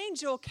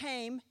archangel,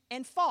 came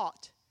and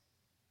fought,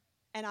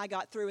 and I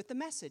got through with the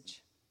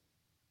message.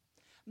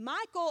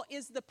 Michael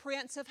is the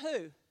prince of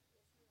who?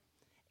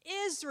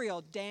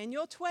 Israel.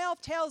 Daniel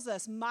 12 tells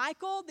us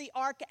Michael, the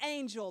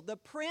archangel, the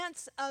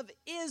prince of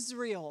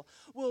Israel,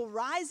 will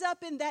rise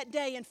up in that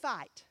day and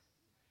fight.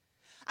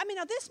 I mean,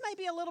 now this may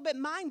be a little bit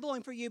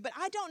mind-blowing for you, but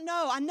I don't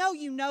know. I know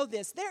you know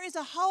this. There is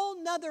a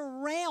whole nother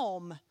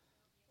realm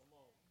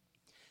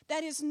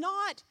that is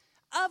not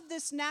of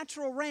this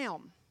natural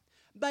realm,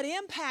 but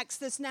impacts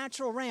this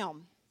natural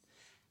realm.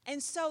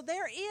 And so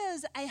there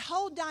is a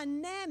whole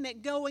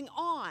dynamic going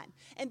on,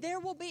 and there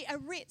will be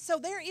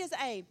there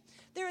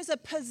is a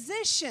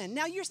position.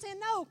 Now you're saying,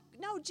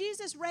 no,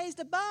 Jesus raised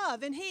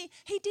above, and he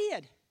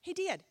did.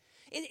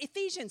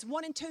 Ephesians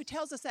 1 and 2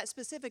 tells us that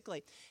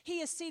specifically.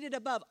 He is seated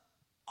above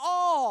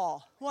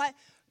all,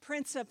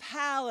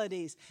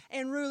 principalities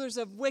and rulers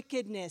of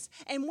wickedness.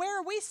 And where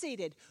are we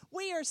seated?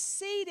 We are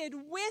seated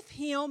with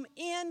him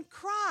in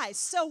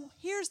Christ. So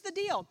here's the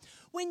deal.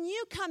 When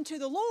you come to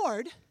the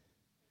Lord,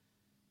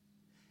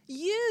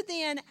 you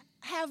then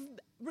have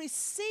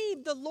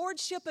received the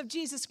lordship of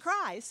Jesus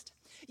Christ.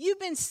 You've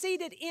been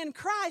seated in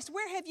Christ.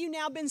 Where have you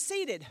now been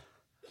seated?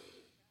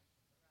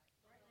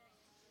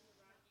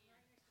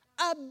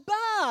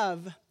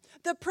 Above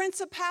the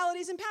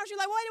principalities and powers. You're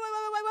like,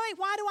 wait.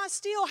 Why do I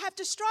still have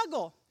to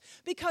struggle?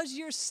 Because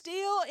you're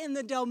still in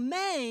the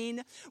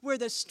domain where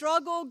the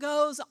struggle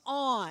goes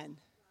on.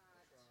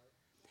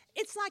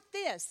 It's like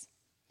this,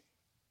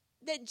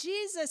 that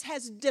Jesus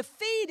has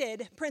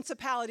defeated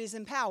principalities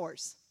and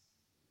powers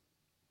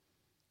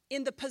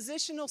in the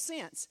positional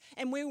sense.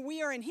 And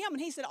we are in him, and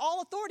he said,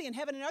 all authority in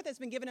heaven and earth has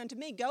been given unto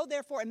me. Go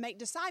therefore and make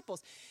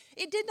disciples.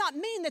 It did not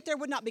mean that there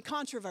would not be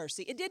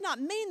controversy. It did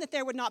not mean that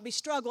there would not be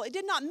struggle. It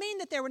did not mean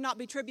that there would not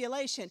be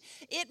tribulation.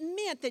 It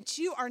meant that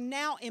you are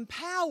now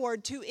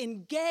empowered to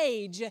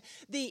engage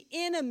the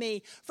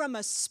enemy from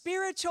a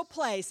spiritual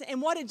place.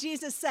 And what did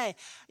Jesus say?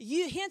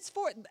 You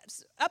henceforth,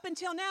 up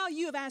until now,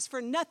 you have asked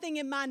for nothing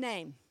in my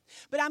name.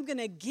 But I'm going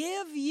to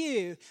give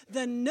you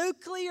the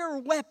nuclear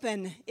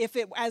weapon,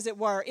 as it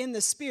were, in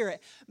the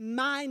spirit.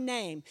 My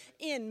name.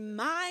 In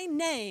my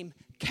name,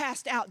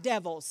 cast out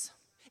devils.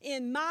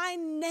 In my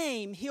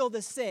name, heal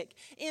the sick.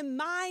 In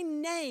my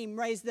name,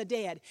 raise the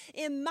dead.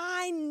 In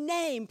my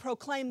name,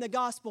 proclaim the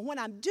gospel. When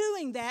I'm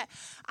doing that,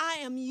 I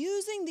am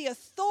using the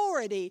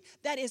authority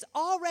that is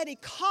already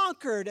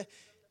conquered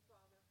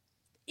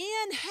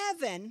in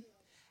heaven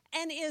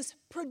and is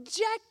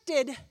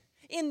projected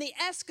in the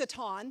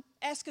eschaton.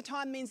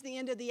 Eschaton means the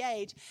end of the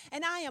age.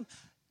 And I am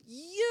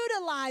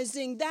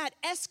utilizing that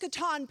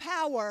eschaton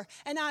power.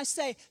 And I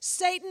say,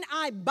 Satan,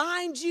 I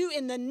bind you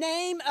in the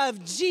name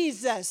of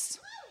Jesus.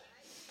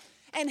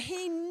 And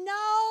he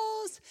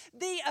knows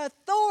the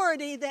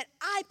authority that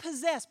I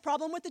possess.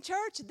 Problem with the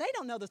church, they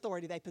don't know the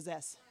authority they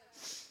possess.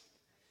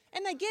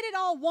 And they get it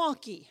all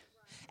wonky.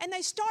 And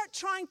they start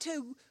trying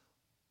to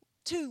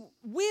to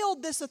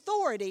wield this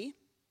authority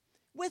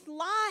with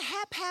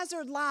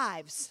haphazard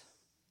lives.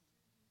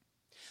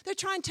 They're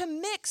trying to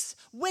mix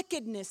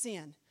wickedness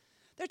in.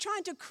 They're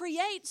trying to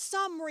create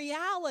some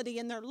reality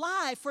in their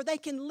life where they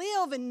can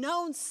live in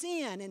known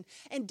sin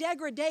and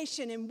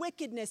degradation and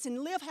wickedness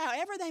and live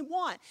however they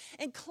want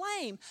and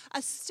claim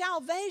a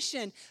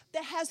salvation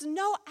that has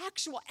no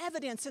actual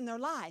evidence in their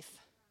life.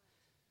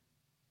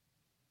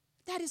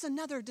 That is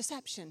another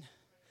deception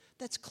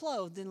that's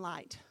clothed in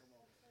light.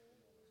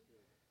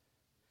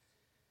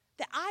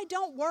 That I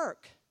don't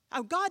work.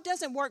 Oh, God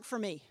doesn't work for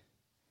me.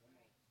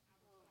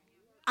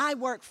 I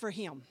work for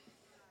Him.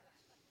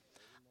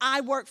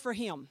 I work for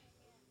Him.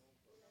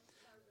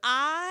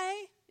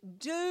 I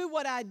do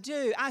what I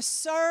do. I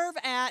serve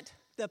at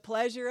the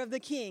pleasure of the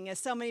King, as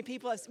so many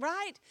people have,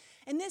 right?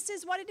 And this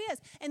is what it is.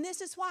 And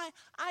this is why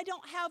I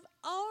don't have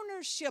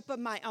ownership of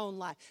my own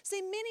life.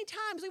 See, many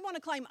times we want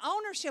to claim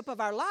ownership of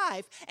our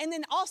life and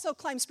then also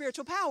claim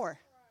spiritual power.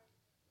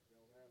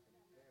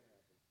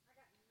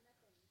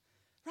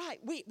 Right.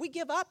 We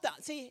give up.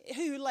 See,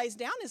 who lays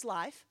down his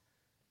life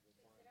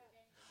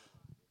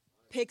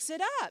picks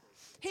it up.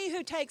 He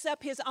who takes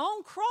up his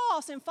own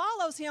cross and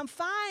follows Him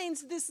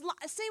finds this.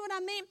 See what I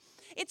mean?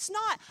 It's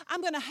not, I'm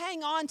going to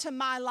hang on to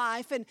my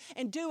life and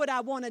do what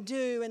I want to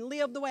do and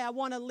live the way I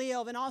want to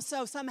live and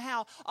also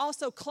somehow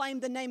also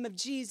claim the name of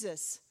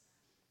Jesus.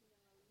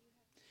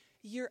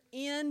 You're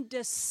in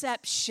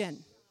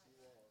deception.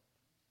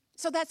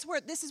 So that's where,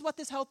 this is what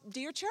this whole,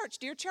 dear church.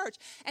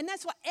 And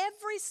that's what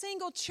every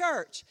single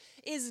church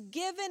is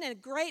given a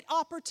great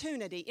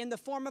opportunity in the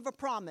form of a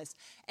promise.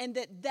 And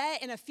that they,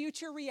 in a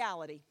future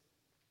reality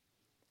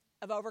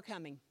of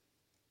overcoming.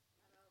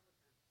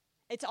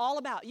 It's all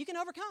about, you can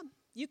overcome.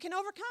 You can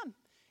overcome.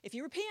 If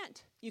you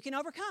repent, you can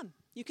overcome.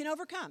 You can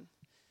overcome.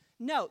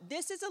 No,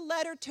 this is a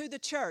letter to the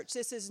church.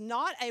 This is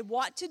not a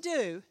what to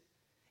do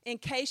in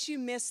case you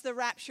miss the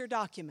rapture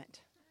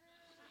document.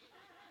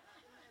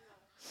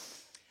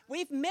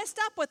 We've messed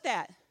up with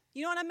that.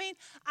 You know what I mean?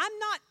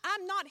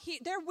 I'm not here.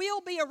 There will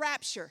be a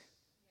rapture.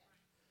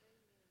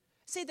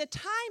 See, the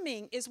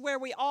timing is where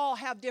we all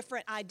have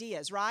different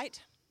ideas,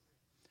 right?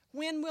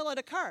 When will it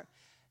occur?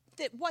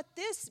 That what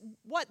this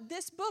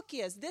book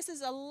is, this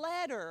is a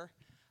letter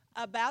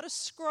about a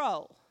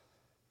scroll.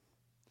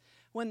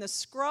 When the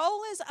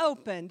scroll is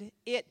opened,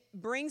 it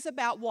brings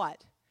about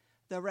what?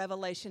 The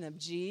revelation of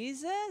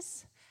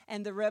Jesus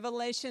and the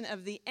revelation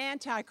of the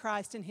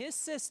Antichrist and his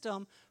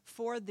system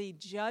for the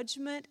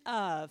judgment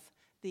of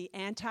the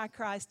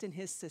Antichrist and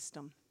his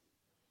system.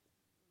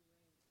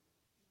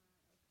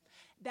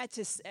 That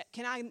is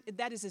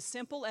as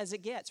simple as it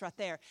gets right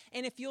there.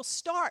 And if you'll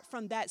start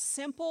from that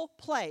simple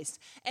place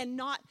and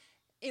not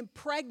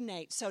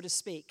impregnate, so to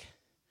speak,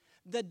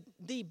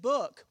 the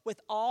book with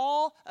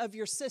all of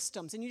your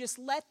systems, and you just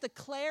let the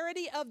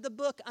clarity of the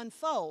book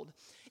unfold,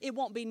 it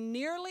won't be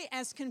nearly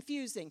as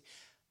confusing.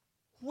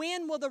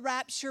 When will the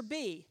rapture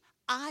be?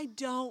 I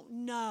don't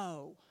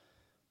know.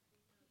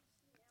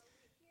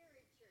 Here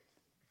at church,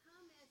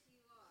 come as you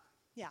are.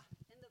 Yeah.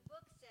 And the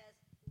book says,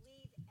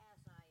 leave as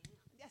I am.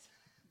 Yes.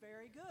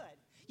 Very good.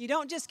 You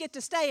don't just get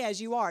to stay as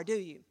you are, do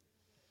you?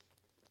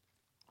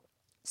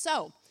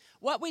 So,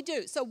 what we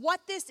do. So,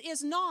 what this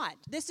is not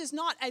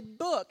a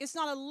book. It's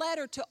not a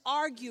letter to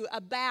argue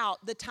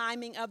about the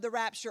timing of the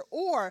rapture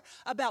or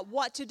about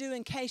what to do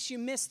in case you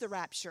miss the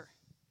rapture.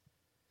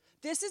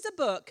 This is a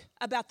book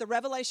about the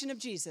revelation of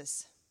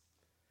Jesus,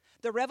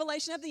 the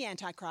revelation of the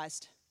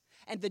Antichrist,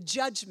 and the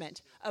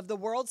judgment of the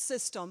world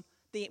system,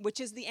 which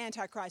is the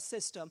Antichrist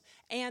system,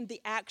 and the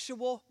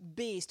actual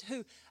beast,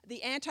 who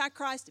the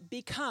Antichrist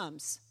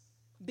becomes.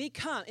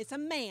 It's a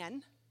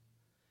man.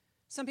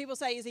 Some people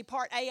say, is he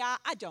part AI?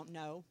 I don't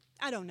know.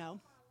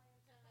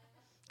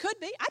 Could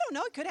be. I don't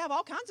know. It could have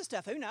all kinds of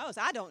stuff. Who knows?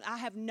 I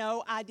have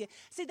no idea.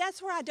 See, that's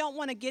where I don't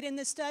want to get in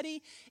this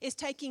study, is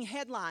taking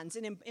headlines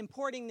and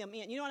importing them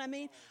in. You know what I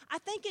mean? I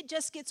think it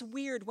just gets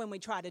weird when we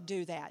try to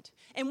do that.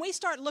 And we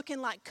start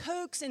looking like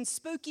kooks and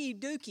spooky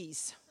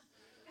dookies.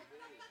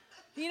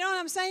 You know what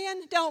I'm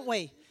saying? Don't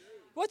we?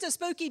 What's a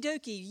spooky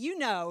dookie? You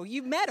know.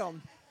 You've met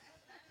them.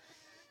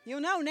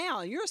 You'll know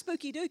now. You're a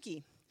spooky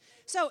dookie.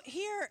 So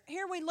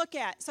here we look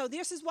at, so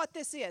this is what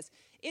this is.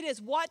 It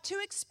is what to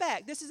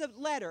expect. This is a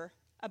letter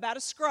about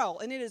a scroll,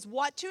 and it is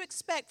what to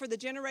expect for the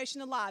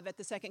generation alive at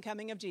the second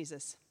coming of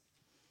Jesus.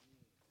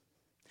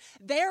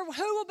 There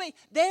will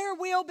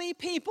be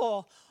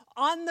people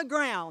on the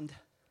ground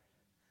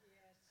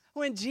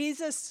when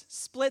Jesus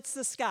splits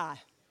the sky.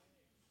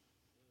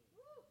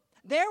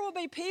 There will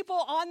be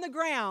people on the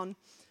ground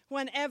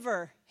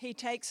whenever he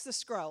takes the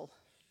scroll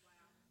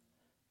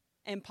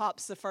and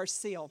pops the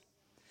first seal.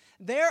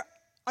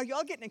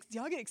 Y'all get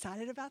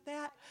excited about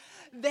that?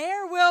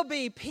 There will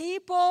be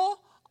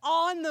people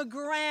on the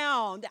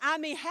ground. I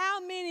mean, how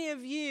many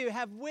of you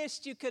have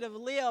wished you could have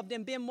lived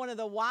and been one of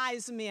the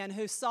wise men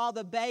who saw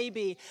the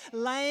baby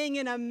laying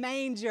in a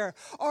manger?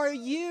 Or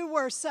you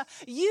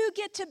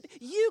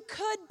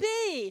could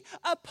be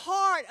a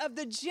part of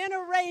the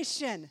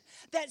generation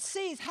that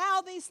sees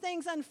how these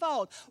things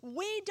unfold.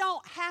 We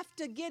don't have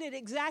to get it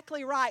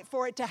exactly right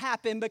for it to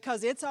happen,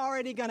 because it's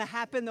already going to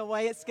happen the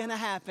way it's going to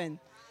happen.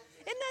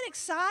 Isn't that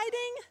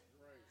exciting?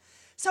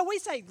 So we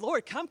say,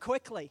 Lord, come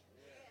quickly.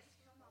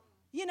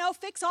 You know,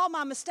 fix all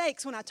my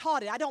mistakes when I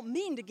taught it. I don't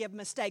mean to give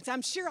mistakes.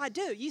 I'm sure I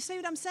do. You see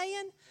what I'm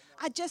saying?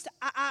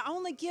 I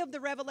only give the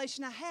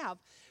revelation I have.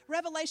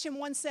 Revelation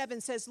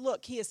 1:7 says,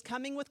 look, he is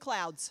coming with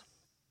clouds.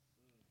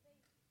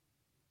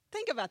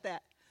 Think about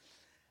that.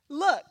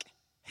 Look,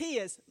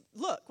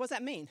 what's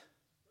that mean?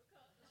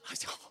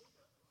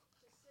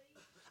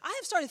 I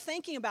have started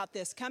thinking about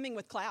this, coming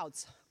with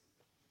clouds.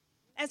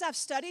 As I've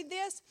studied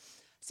this,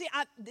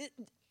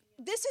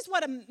 this is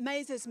what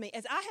amazes me,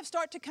 as I have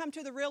started to come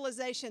to the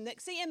realization that,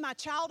 in my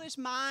childish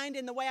mind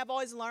and the way I've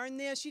always learned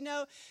this,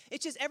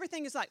 it's just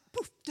everything is like,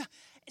 poof,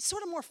 it's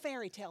sort of more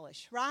fairy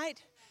tale-ish,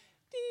 right?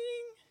 Ding,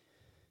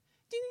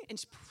 ding, and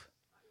just poof,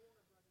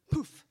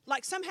 poof.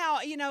 Like somehow,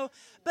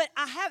 but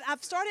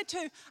I've started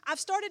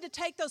to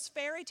take those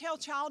fairy tale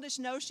childish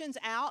notions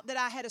out that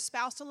I had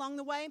espoused along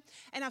the way,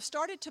 and I've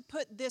started to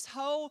put this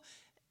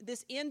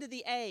end of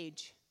the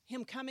age,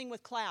 him coming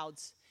with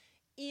clouds,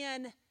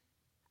 in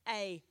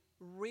a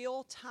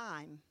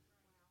real-time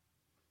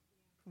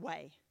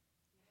way.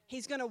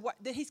 He's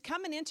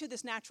coming into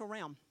this natural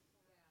realm,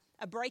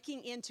 a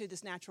breaking into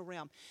this natural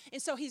realm. And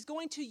so he's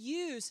going to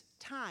use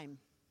time.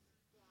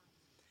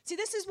 See,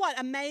 this is what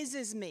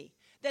amazes me,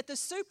 that the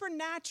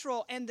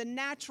supernatural and the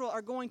natural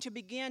are going to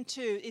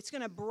it's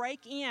going to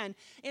break in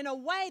a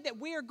way that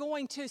we are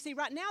going to see.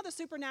 Right now the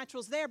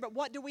supernatural's there, but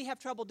what do we have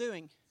trouble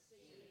doing?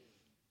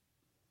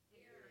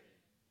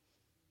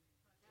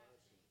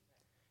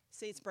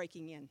 See, it's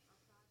breaking in.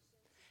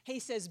 He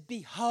says,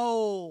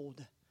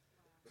 behold.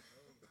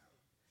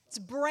 It's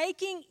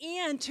breaking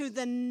into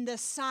the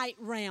sight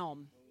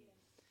realm.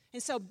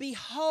 And so,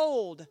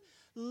 behold,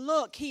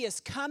 look, he is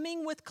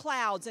coming with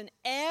clouds, and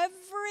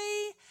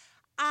every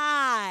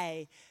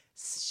eye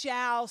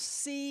shall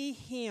see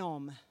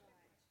him.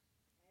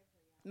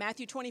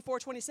 Matthew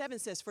 24:27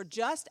 says, for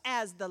just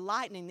as the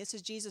lightning, this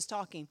is Jesus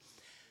talking,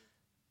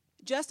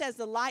 just as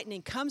the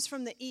lightning comes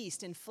from the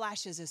east and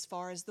flashes as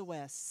far as the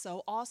west,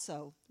 so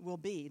also will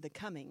be the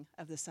coming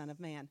of the Son of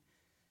Man.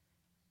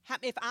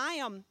 If I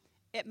am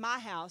at my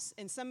house,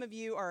 and some of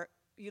you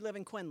live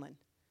in Quinlan,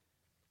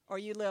 or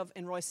you live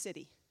in Royce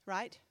City,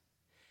 right?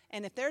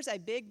 And if there's a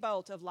big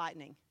bolt of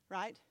lightning,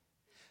 right?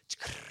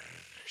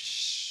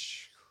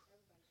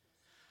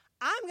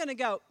 I'm going to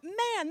go,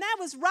 man, that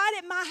was right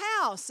at my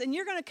house. And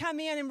you're going to come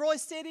in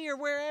Royce City or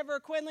wherever,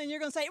 Quinlan, you're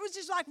going to say, it was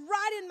just like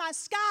right in my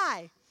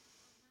sky.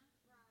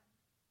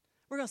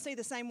 We're going to see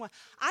the same one.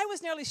 I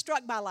was nearly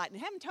struck by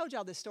lightning. I haven't told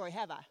y'all this story,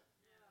 have I?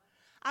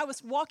 I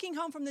was walking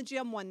home from the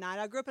gym one night.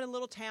 I grew up in a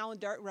little town with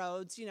dirt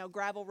roads,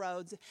 gravel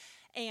roads.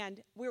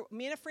 And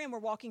me and a friend were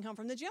walking home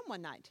from the gym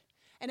one night.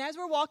 And as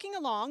we're walking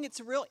along,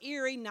 it's a real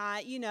eerie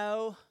night,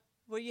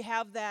 where you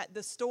have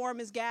the storm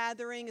is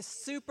gathering. It's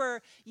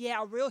super,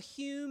 real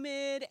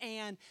humid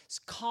and it's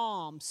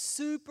calm,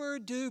 super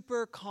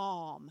duper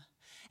calm.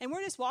 And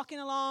we're just walking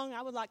along.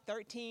 I was like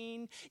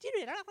 13.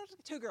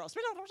 Two girls.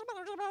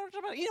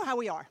 You know how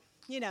we are.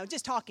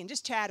 Just talking,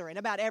 just chattering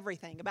about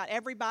everything, about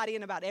everybody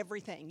and about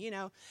everything,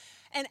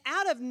 And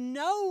out of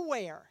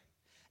nowhere,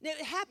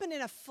 it happened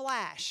in a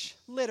flash,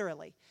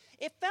 literally.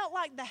 It felt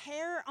like the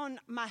hair on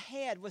my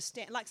head was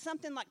like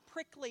something like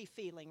prickly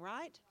feeling,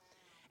 right?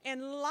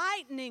 And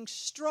lightning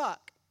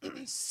struck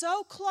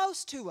so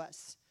close to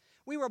us,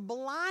 we were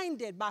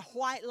blinded by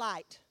white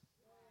light.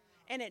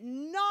 And it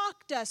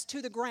knocked us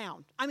to the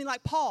ground. I mean,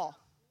 like Paul.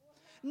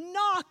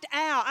 Knocked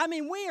out. I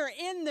mean, we are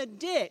in the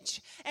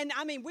ditch. And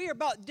I mean, we are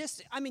about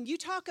you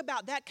talk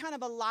about that kind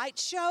of a light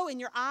show in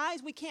your eyes.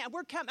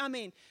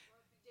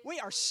 We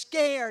are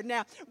scared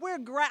now. We're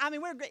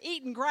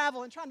eating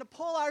gravel and trying to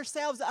pull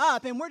ourselves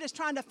up, and we're just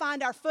trying to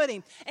find our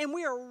footing. And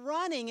we are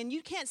running, and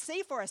you can't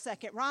see for a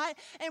second, right?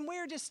 And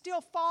we're just still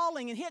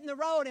falling and hitting the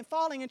road and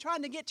falling and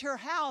trying to get to our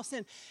house.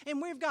 And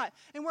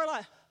we're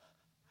like,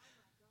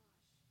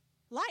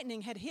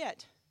 lightning had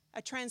hit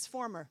a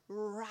transformer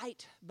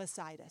right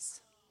beside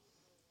us.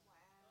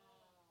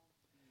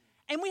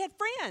 And we had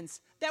friends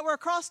that were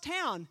across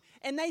town,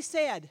 and they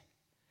said,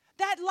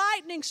 that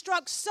lightning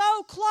struck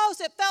so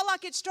close, it felt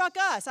like it struck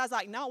us. I was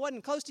like, no, it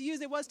wasn't close to you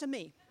as it was to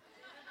me.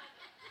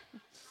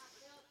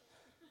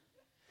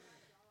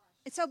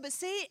 And so, but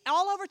see,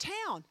 all over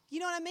town, you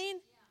know what I mean?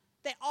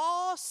 They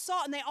all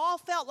saw it, and they all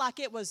felt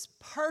like it was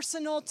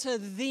personal to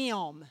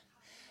them.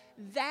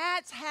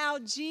 That's how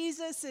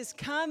Jesus is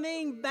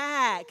coming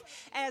back,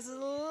 as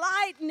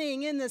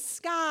lightning in the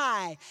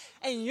sky.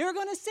 And you're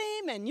going to see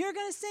him, and you're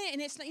going to see him.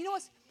 And it's,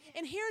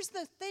 and here's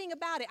the thing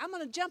about it. I'm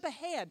going to jump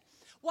ahead.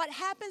 What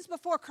happens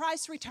before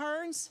Christ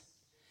returns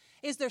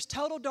is there's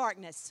total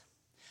darkness.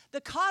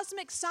 The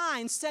cosmic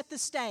sign set the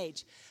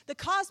stage. The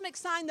cosmic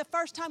sign the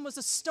first time was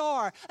a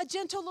star, a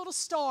gentle little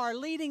star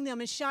leading them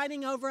and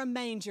shining over a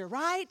manger,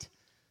 right?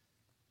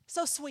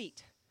 So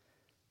sweet.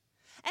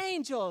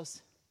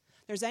 Angels.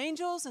 There's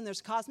angels and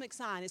there's cosmic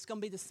sign. It's going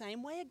to be the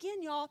same way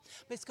again, y'all,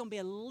 but it's going to be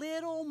a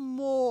little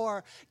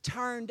more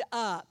turned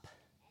up.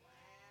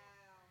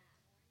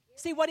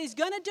 See, what he's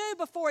going to do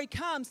before he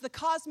comes, the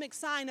cosmic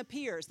sign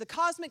appears. The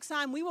cosmic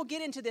sign, we will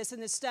get into this in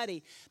this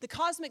study. The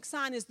cosmic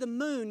sign is the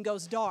moon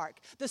goes dark.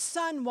 The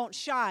sun won't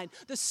shine.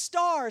 The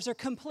stars are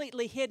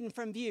completely hidden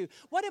from view.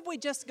 What have we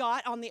just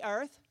got on the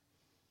earth?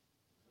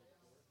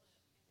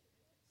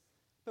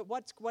 But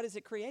what has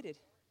it created?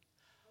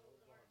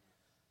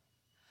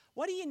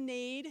 What do you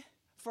need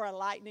for a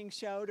lightning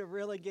show to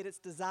really get its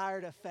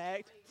desired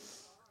effect?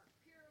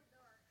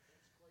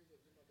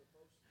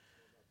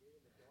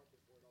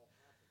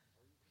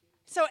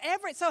 So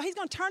he's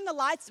going to turn the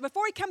lights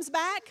before he comes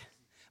back.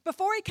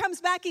 Before he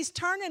comes back, he's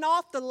turning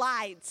off the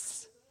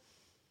lights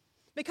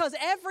because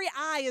every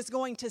eye is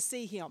going to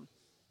see him.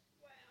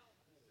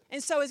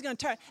 And so he's going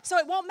to turn. So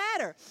it won't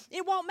matter.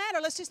 It won't matter.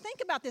 Let's just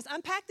think about this.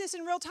 Unpack this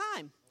in real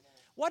time.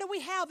 What do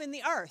we have in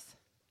the earth?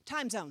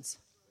 Time zones.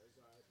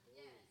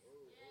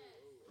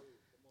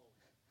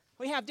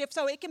 We have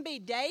so it can be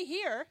day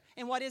here,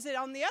 and what is it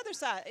on the other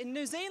side? In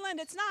New Zealand,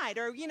 it's night,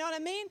 or you know what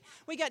I mean?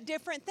 We got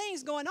different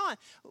things going on.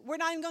 We're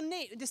not even going to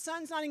need, the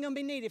sun's not even going to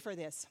be needed for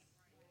this.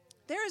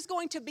 There is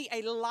going to be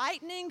a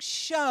lightning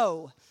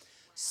show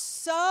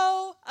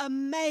so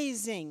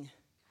amazing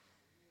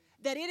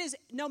that it is,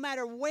 no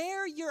matter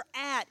where you're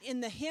at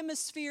in the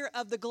hemisphere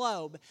of the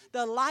globe,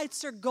 the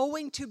lights are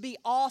going to be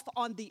off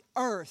on the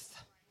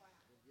earth.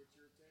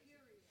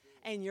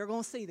 And you're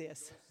going to see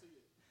this.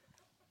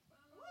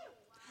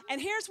 And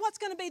here's what's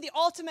going to be the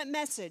ultimate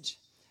message.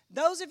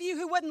 Those of you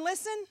who wouldn't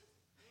listen,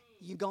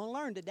 you're going to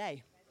learn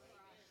today.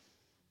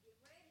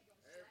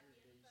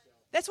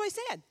 That's what he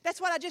said.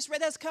 That's what I just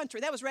read. That's country.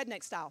 That was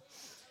redneck style.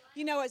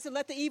 You know, it said,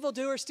 let the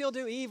evildoer still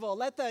do evil.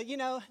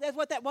 That's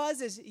what that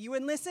was, is you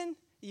wouldn't listen,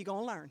 you're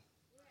going to learn.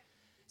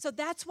 So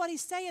that's what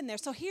he's saying there.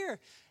 So here,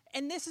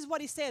 and this is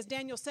what he says,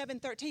 Daniel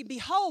 7:13.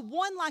 Behold,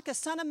 one like a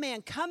son of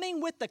man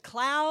coming with the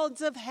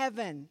clouds of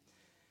heaven.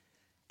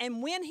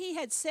 And when he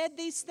had said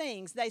these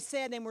things, they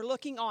said, and were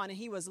looking on, and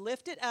he was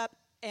lifted up,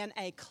 and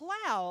a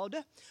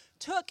cloud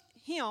took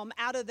him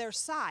out of their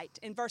sight.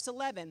 In verse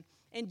 11,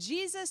 and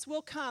Jesus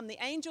will come, the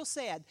angel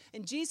said,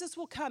 and Jesus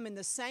will come in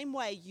the same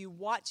way you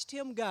watched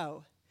him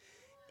go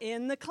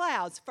in the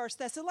clouds. 1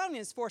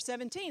 Thessalonians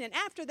 4:17. And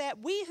after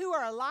that, we who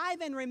are alive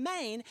and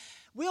remain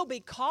will be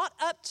caught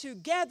up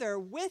together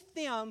with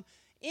them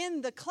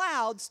in the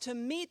clouds to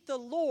meet the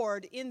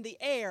Lord in the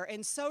air,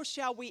 and so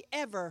shall we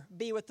ever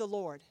be with the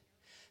Lord.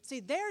 See,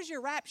 there's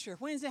your rapture.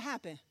 When does it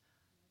happen?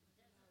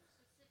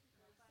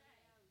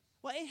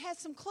 Well, it has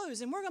some clues,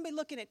 and we're going to be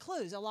looking at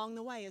clues along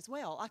the way as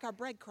well, like our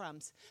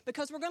breadcrumbs,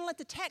 because we're going to let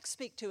the text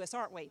speak to us,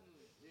 aren't we?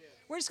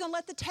 We're just going to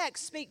let the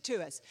text speak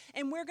to us,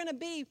 and we're going to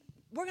be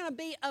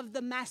of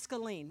the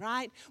masculine,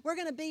 right? We're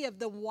going to be of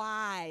the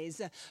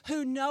wise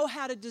who know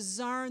how to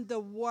discern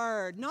the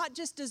word, not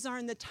just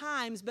discern the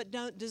times, but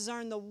don't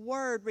discern the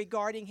word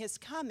regarding his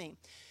coming.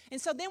 And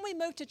so then we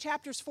move to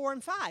chapters 4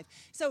 and 5.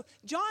 So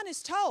John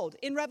is told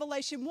in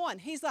Revelation 1,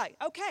 he's like,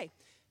 okay,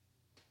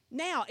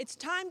 now it's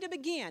time to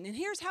begin. And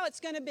here's how it's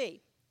going to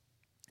be.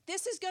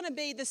 This is going to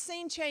be, the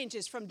scene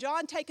changes from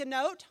John take a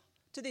note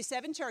to these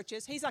 7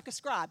 churches. He's like a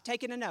scribe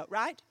taking a note,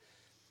 right?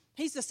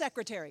 He's the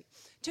secretary.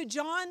 To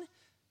John,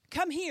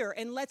 come here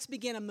and let's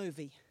begin a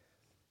movie.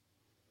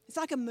 It's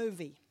like a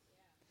movie.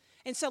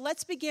 And so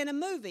let's begin a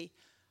movie.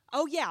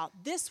 Oh yeah,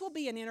 this will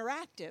be an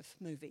interactive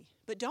movie.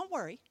 But don't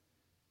worry.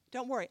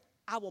 Don't worry.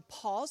 I will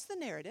pause the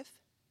narrative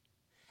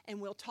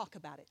and we'll talk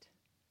about it.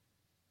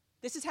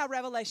 This is how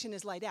Revelation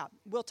is laid out.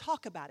 We'll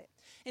talk about it.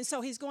 And so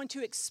he's going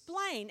to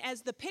explain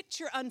as the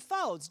picture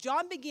unfolds.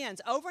 John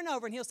begins over and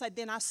over, and he'll say,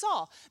 then I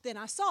saw, then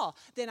I saw,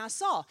 then I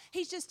saw.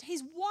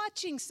 He's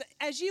watching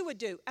as you would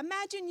do.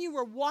 Imagine you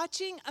were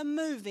watching a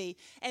movie,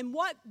 and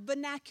what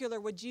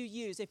vernacular would you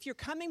use? If you're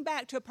coming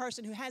back to a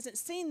person who hasn't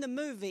seen the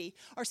movie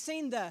or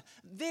seen the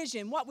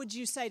vision, what would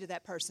you say to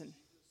that person?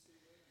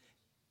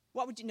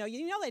 What would you know?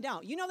 You know they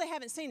don't. You know they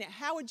haven't seen it.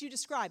 How would you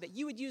describe it?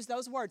 You would use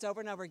those words over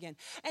and over again.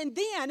 And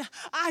then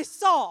I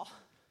saw.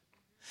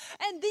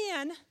 And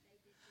then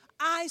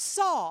I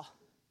saw.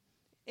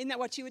 Isn't that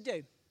what you would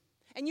do?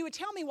 And you would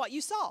tell me what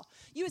you saw.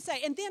 You would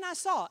say, and then I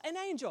saw an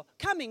angel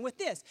coming with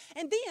this.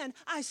 And then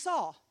I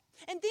saw.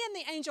 And then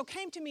the angel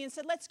came to me and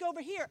said, let's go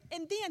over here.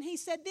 And then he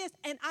said this,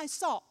 and I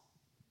saw.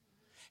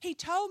 He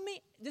told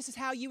me, this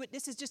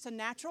is just a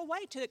natural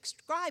way to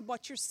describe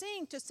what you're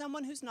seeing to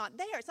someone who's not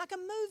there. It's like a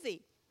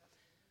movie.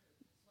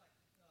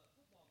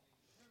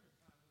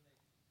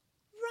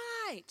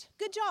 Right.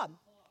 Good job.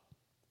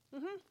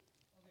 Mm-hmm.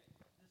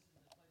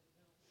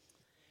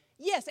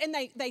 Yes, and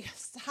they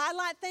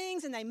highlight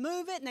things and they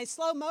move it and they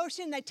slow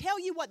motion. They tell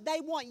you what they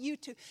want you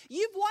to.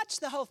 You've watched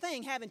the whole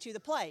thing, haven't you,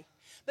 the play?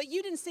 But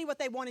you didn't see what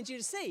they wanted you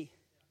to see.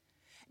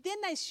 Then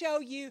they show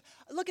you,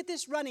 look at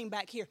this running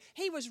back here.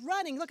 He was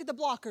running. Look at the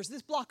blockers.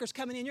 This blocker's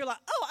coming in. You're like,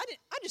 oh,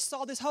 I just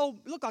saw this whole,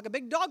 looked like a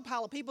big dog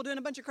pile of people doing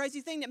a bunch of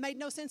crazy thing that made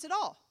no sense at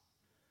all.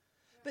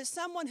 But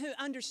someone who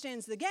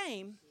understands the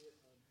game,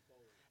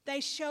 they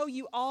show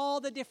you all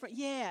the different,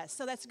 yes.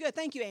 So that's good.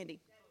 Thank you, Andy.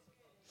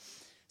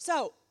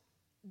 So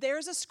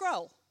there's a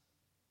scroll.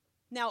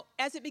 Now,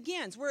 as it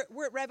begins, we're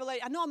at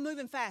Revelation. I know I'm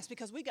moving fast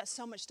because we got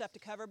so much stuff to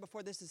cover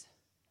before this is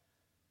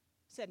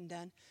said and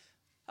done.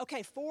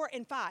 Okay, 4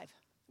 and 5.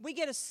 We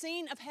get a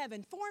scene of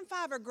heaven. 4 and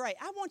 5 are great.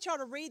 I want y'all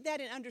to read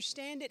that and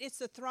understand it. It's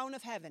the throne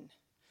of heaven.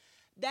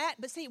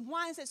 But see,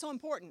 why is it so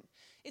important?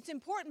 It's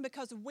important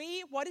because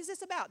what is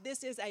this about?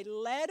 This is a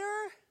letter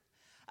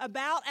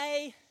about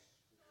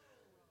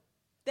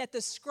that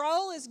the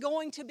scroll is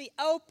going to be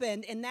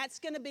opened, and that's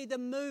going to be the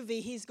movie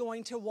he's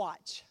going to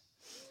watch.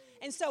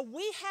 And so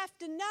we have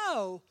to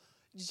know,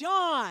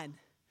 John,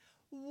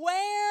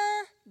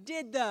 where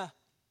did the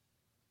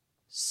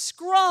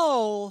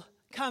scroll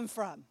come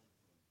from?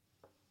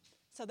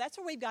 So that's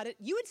where we've got it.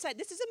 You would say,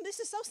 this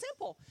is so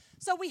simple.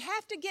 So we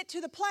have to get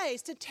to the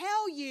place to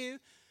tell you,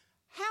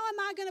 how am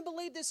I going to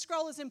believe this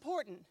scroll is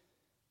important?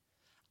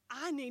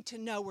 I need to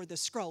know where the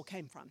scroll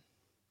came from.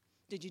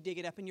 Did you dig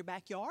it up in your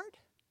backyard?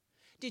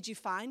 Did you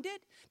find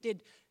it?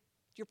 Did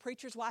your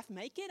preacher's wife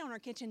make it on her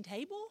kitchen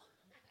table?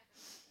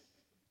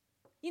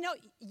 You know,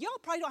 y'all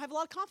probably don't have a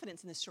lot of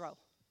confidence in this scroll,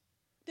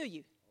 do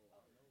you?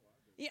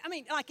 Yeah, I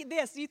mean, like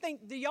this,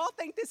 do y'all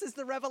think this is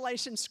the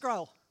Revelation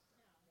scroll?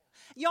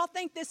 Y'all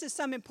think this is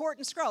some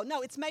important scroll?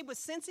 No, it's made with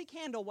Scentsy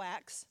candle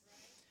wax.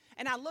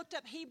 And I looked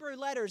up Hebrew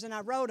letters and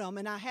I wrote them,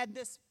 and I had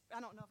this,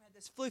 I don't know if I had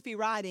this floofy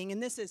writing,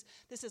 and this is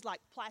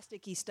like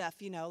plasticky stuff,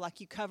 you know,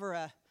 like you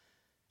cover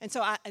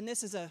and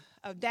this is a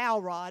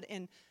dowel rod,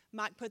 and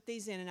Mike put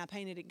these in and I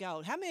painted it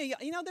gold. How many of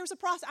y'all, you know, there was a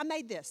process, I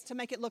made this to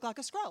make it look like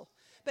a scroll.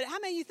 But how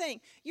many of you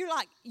think,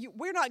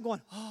 we're not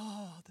going,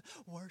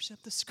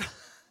 worship the scroll.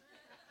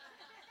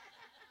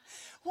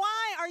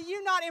 Why are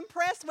you not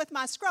impressed with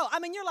my scroll? I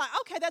mean, you're like,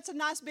 okay, that's a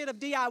nice bit of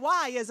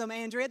DIY-ism,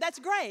 Andrea. That's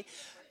great.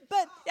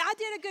 But I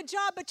did a good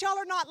job, but y'all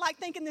are not like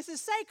thinking this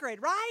is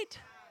sacred, right?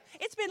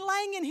 It's been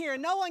laying in here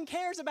and no one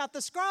cares about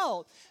the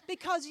scroll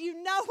because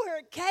you know where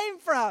it came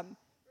from.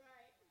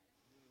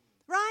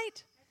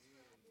 Right?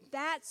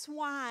 That's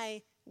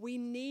why we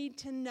need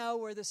to know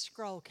where the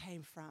scroll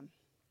came from.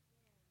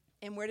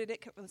 And where did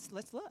it come?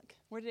 Let's look.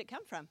 Where did it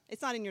come from?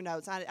 It's not in your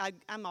notes.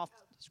 I'm off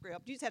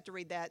script. You just have to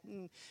read that,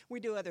 and we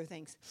do other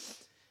things.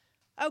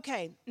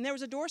 Okay, and there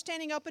was a door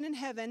standing open in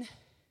heaven,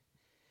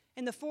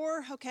 and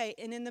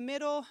and in the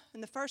middle,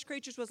 and the first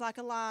creatures was like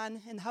a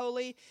lion, and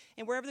holy,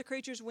 and wherever the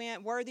creatures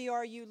went, worthy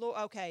are you, Lord.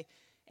 Okay,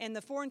 and the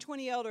 24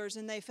 elders,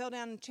 and they fell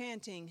down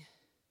chanting.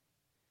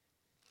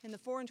 And the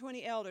 24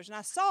 elders, and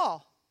I saw,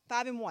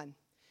 5 and 1,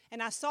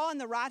 and I saw in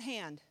the right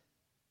hand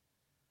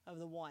of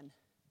the one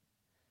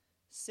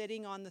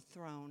sitting on the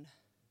throne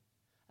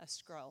a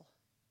scroll.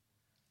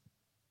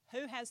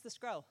 Who has the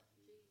scroll?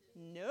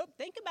 Nope.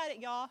 Think about it,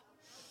 y'all.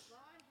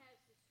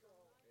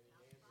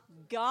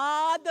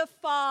 God the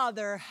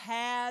Father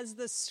has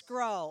the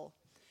scroll.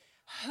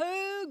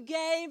 Who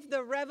gave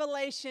the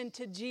revelation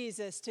to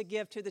Jesus to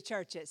give to the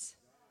churches?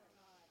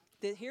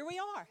 Here we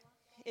are.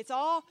 It's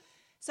all.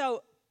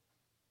 So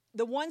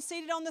the one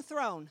seated on the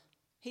throne,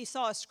 he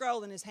saw a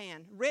scroll in his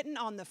hand, written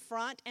on the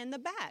front and the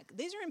back.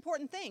 These are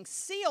important things,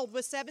 sealed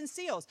with 7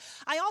 seals.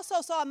 I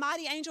also saw a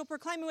mighty angel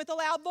proclaiming with a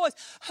loud voice,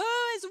 who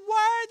is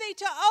worthy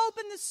to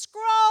open the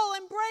scroll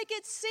and break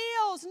its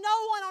seals?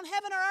 No one on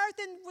heaven or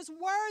earth was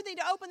worthy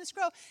to open the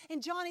scroll.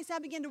 And Johnny said, I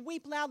began to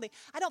weep loudly.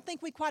 I don't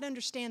think we quite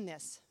understand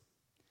this.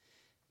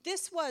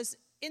 This was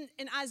in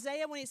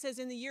Isaiah when it says,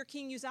 in the year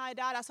King Uzziah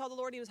died, I saw the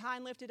Lord, he was high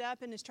and lifted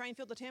up, and his train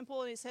filled the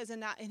temple. And it says,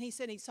 and he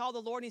said, he saw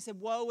the Lord, and he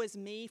said, woe is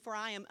me, for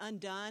I am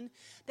undone.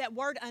 That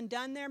word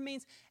undone there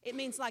means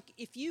like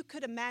if you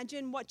could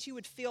imagine what you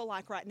would feel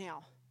like right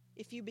now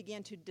if you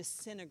began to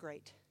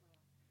disintegrate.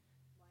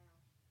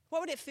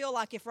 What would it feel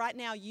like if right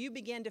now you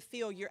began to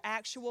feel your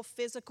actual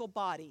physical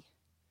body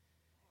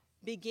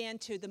began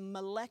to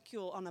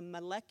on a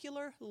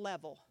molecular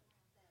level?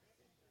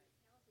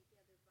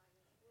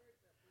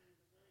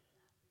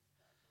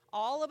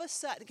 All of a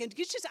sudden, I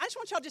just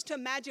want y'all just to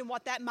imagine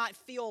what that might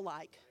feel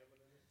like.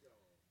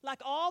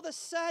 Like all of a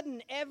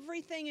sudden,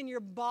 everything in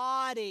your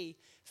body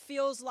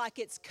feels like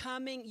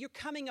you're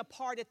coming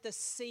apart at the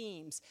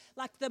seams.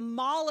 Like the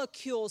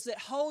molecules that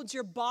hold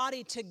your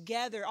body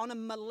together on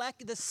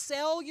the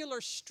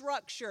cellular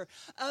structure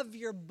of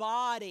your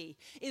body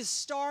is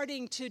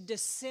starting to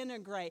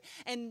disintegrate.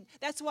 And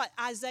that's what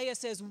Isaiah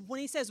says. When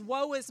he says,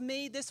 woe is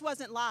me, this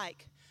wasn't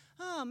like,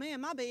 oh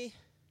man, my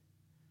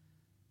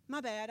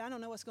bad. I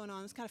don't know what's going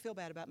on. I just kind of feel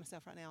bad about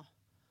myself right now.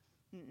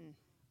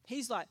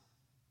 He's like,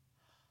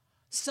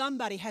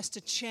 somebody has to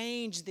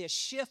change this,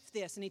 shift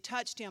this. And he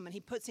touched him and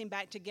he puts him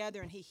back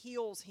together and he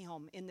heals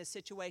him in this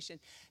situation.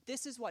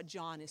 This is what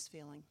John is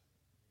feeling.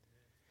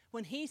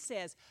 When he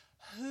says,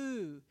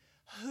 who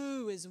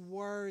is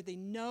worthy?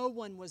 No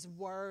one was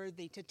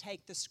worthy to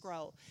take the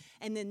scroll.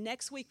 And then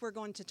next week we're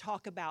going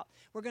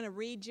to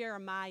read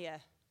Jeremiah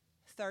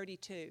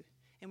 32.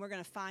 And we're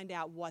going to find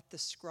out what the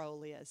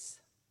scroll is.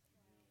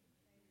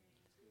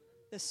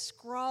 The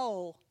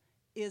scroll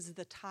is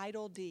the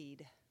title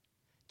deed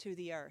to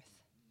the earth.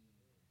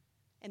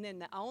 And then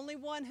the only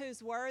one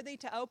who's worthy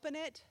to open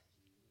it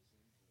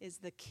is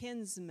the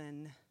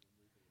kinsman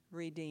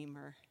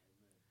redeemer.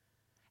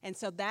 And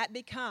so that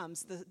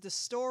becomes the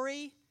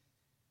story,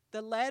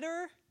 the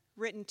letter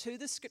written to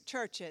the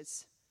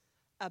churches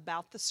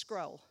about the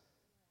scroll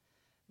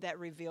that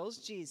reveals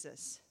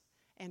Jesus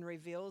and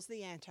reveals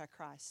the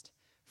Antichrist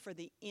for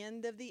the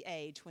end of the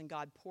age when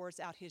God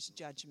pours out his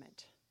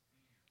judgment.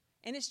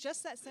 And it's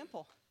just that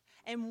simple.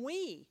 And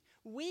we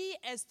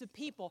as the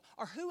people,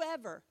 or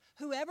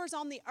whoever's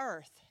on the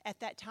earth at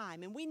that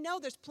time, and we know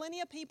there's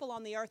plenty of people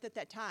on the earth at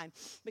that time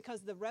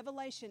because the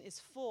Revelation is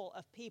full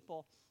of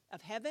people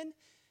of heaven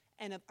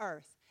and of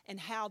earth and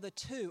how the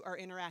two are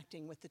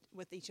interacting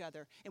with each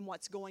other and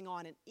what's going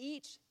on in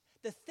each.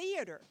 The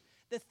theater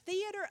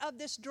of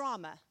this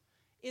drama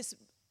is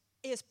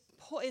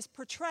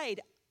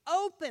portrayed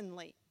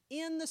openly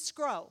in the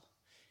scroll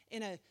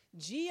in a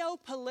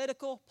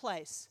geopolitical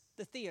place.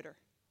 The theater,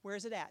 where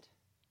is it at?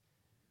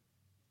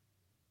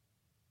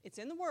 It's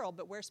in the world,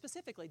 but where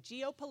specifically?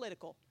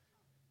 Geopolitical.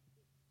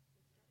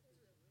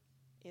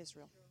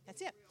 Israel.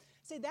 That's it.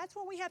 See, that's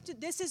what we have to.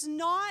 This is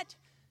not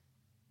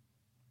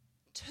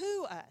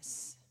to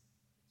us.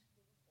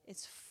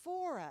 It's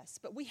for us.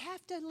 But we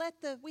have to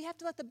let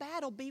the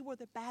battle be where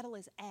the battle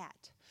is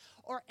at.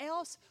 Or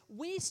else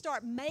we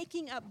start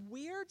making up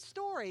weird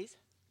stories,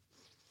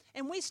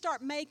 and we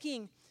start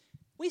making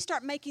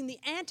the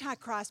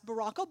Antichrist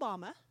Barack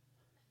Obama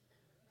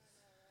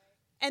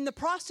and the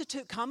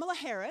prostitute Kamala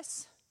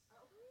Harris.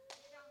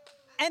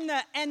 And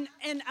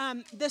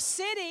the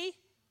city,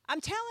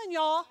 I'm telling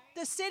y'all,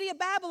 the city of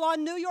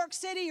Babylon, New York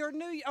City or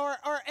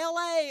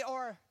LA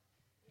or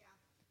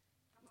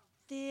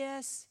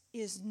this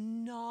is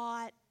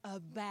not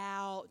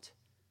about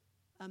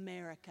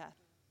America.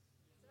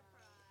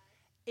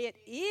 It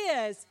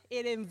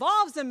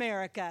involves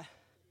America.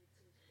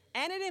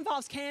 And it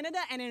involves Canada,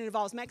 and it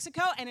involves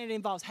Mexico, and it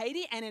involves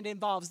Haiti, and it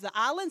involves the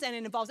islands, and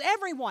it involves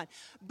everyone.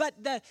 But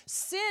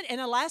in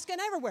Alaska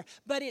and everywhere.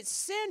 But it's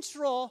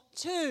central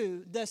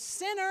to the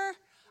center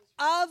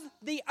of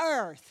the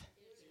earth.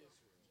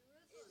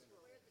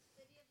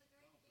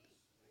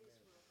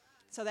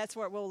 So that's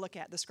what we'll look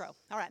at, the scroll.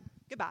 All right,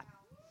 goodbye.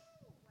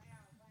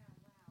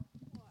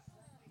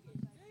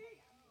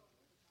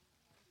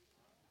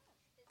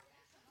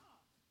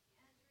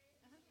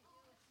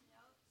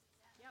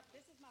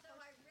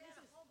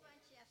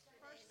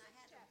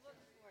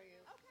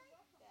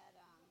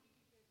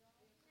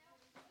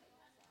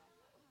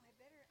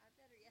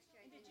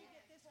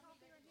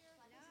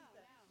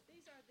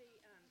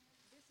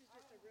 This is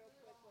just a real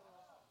quick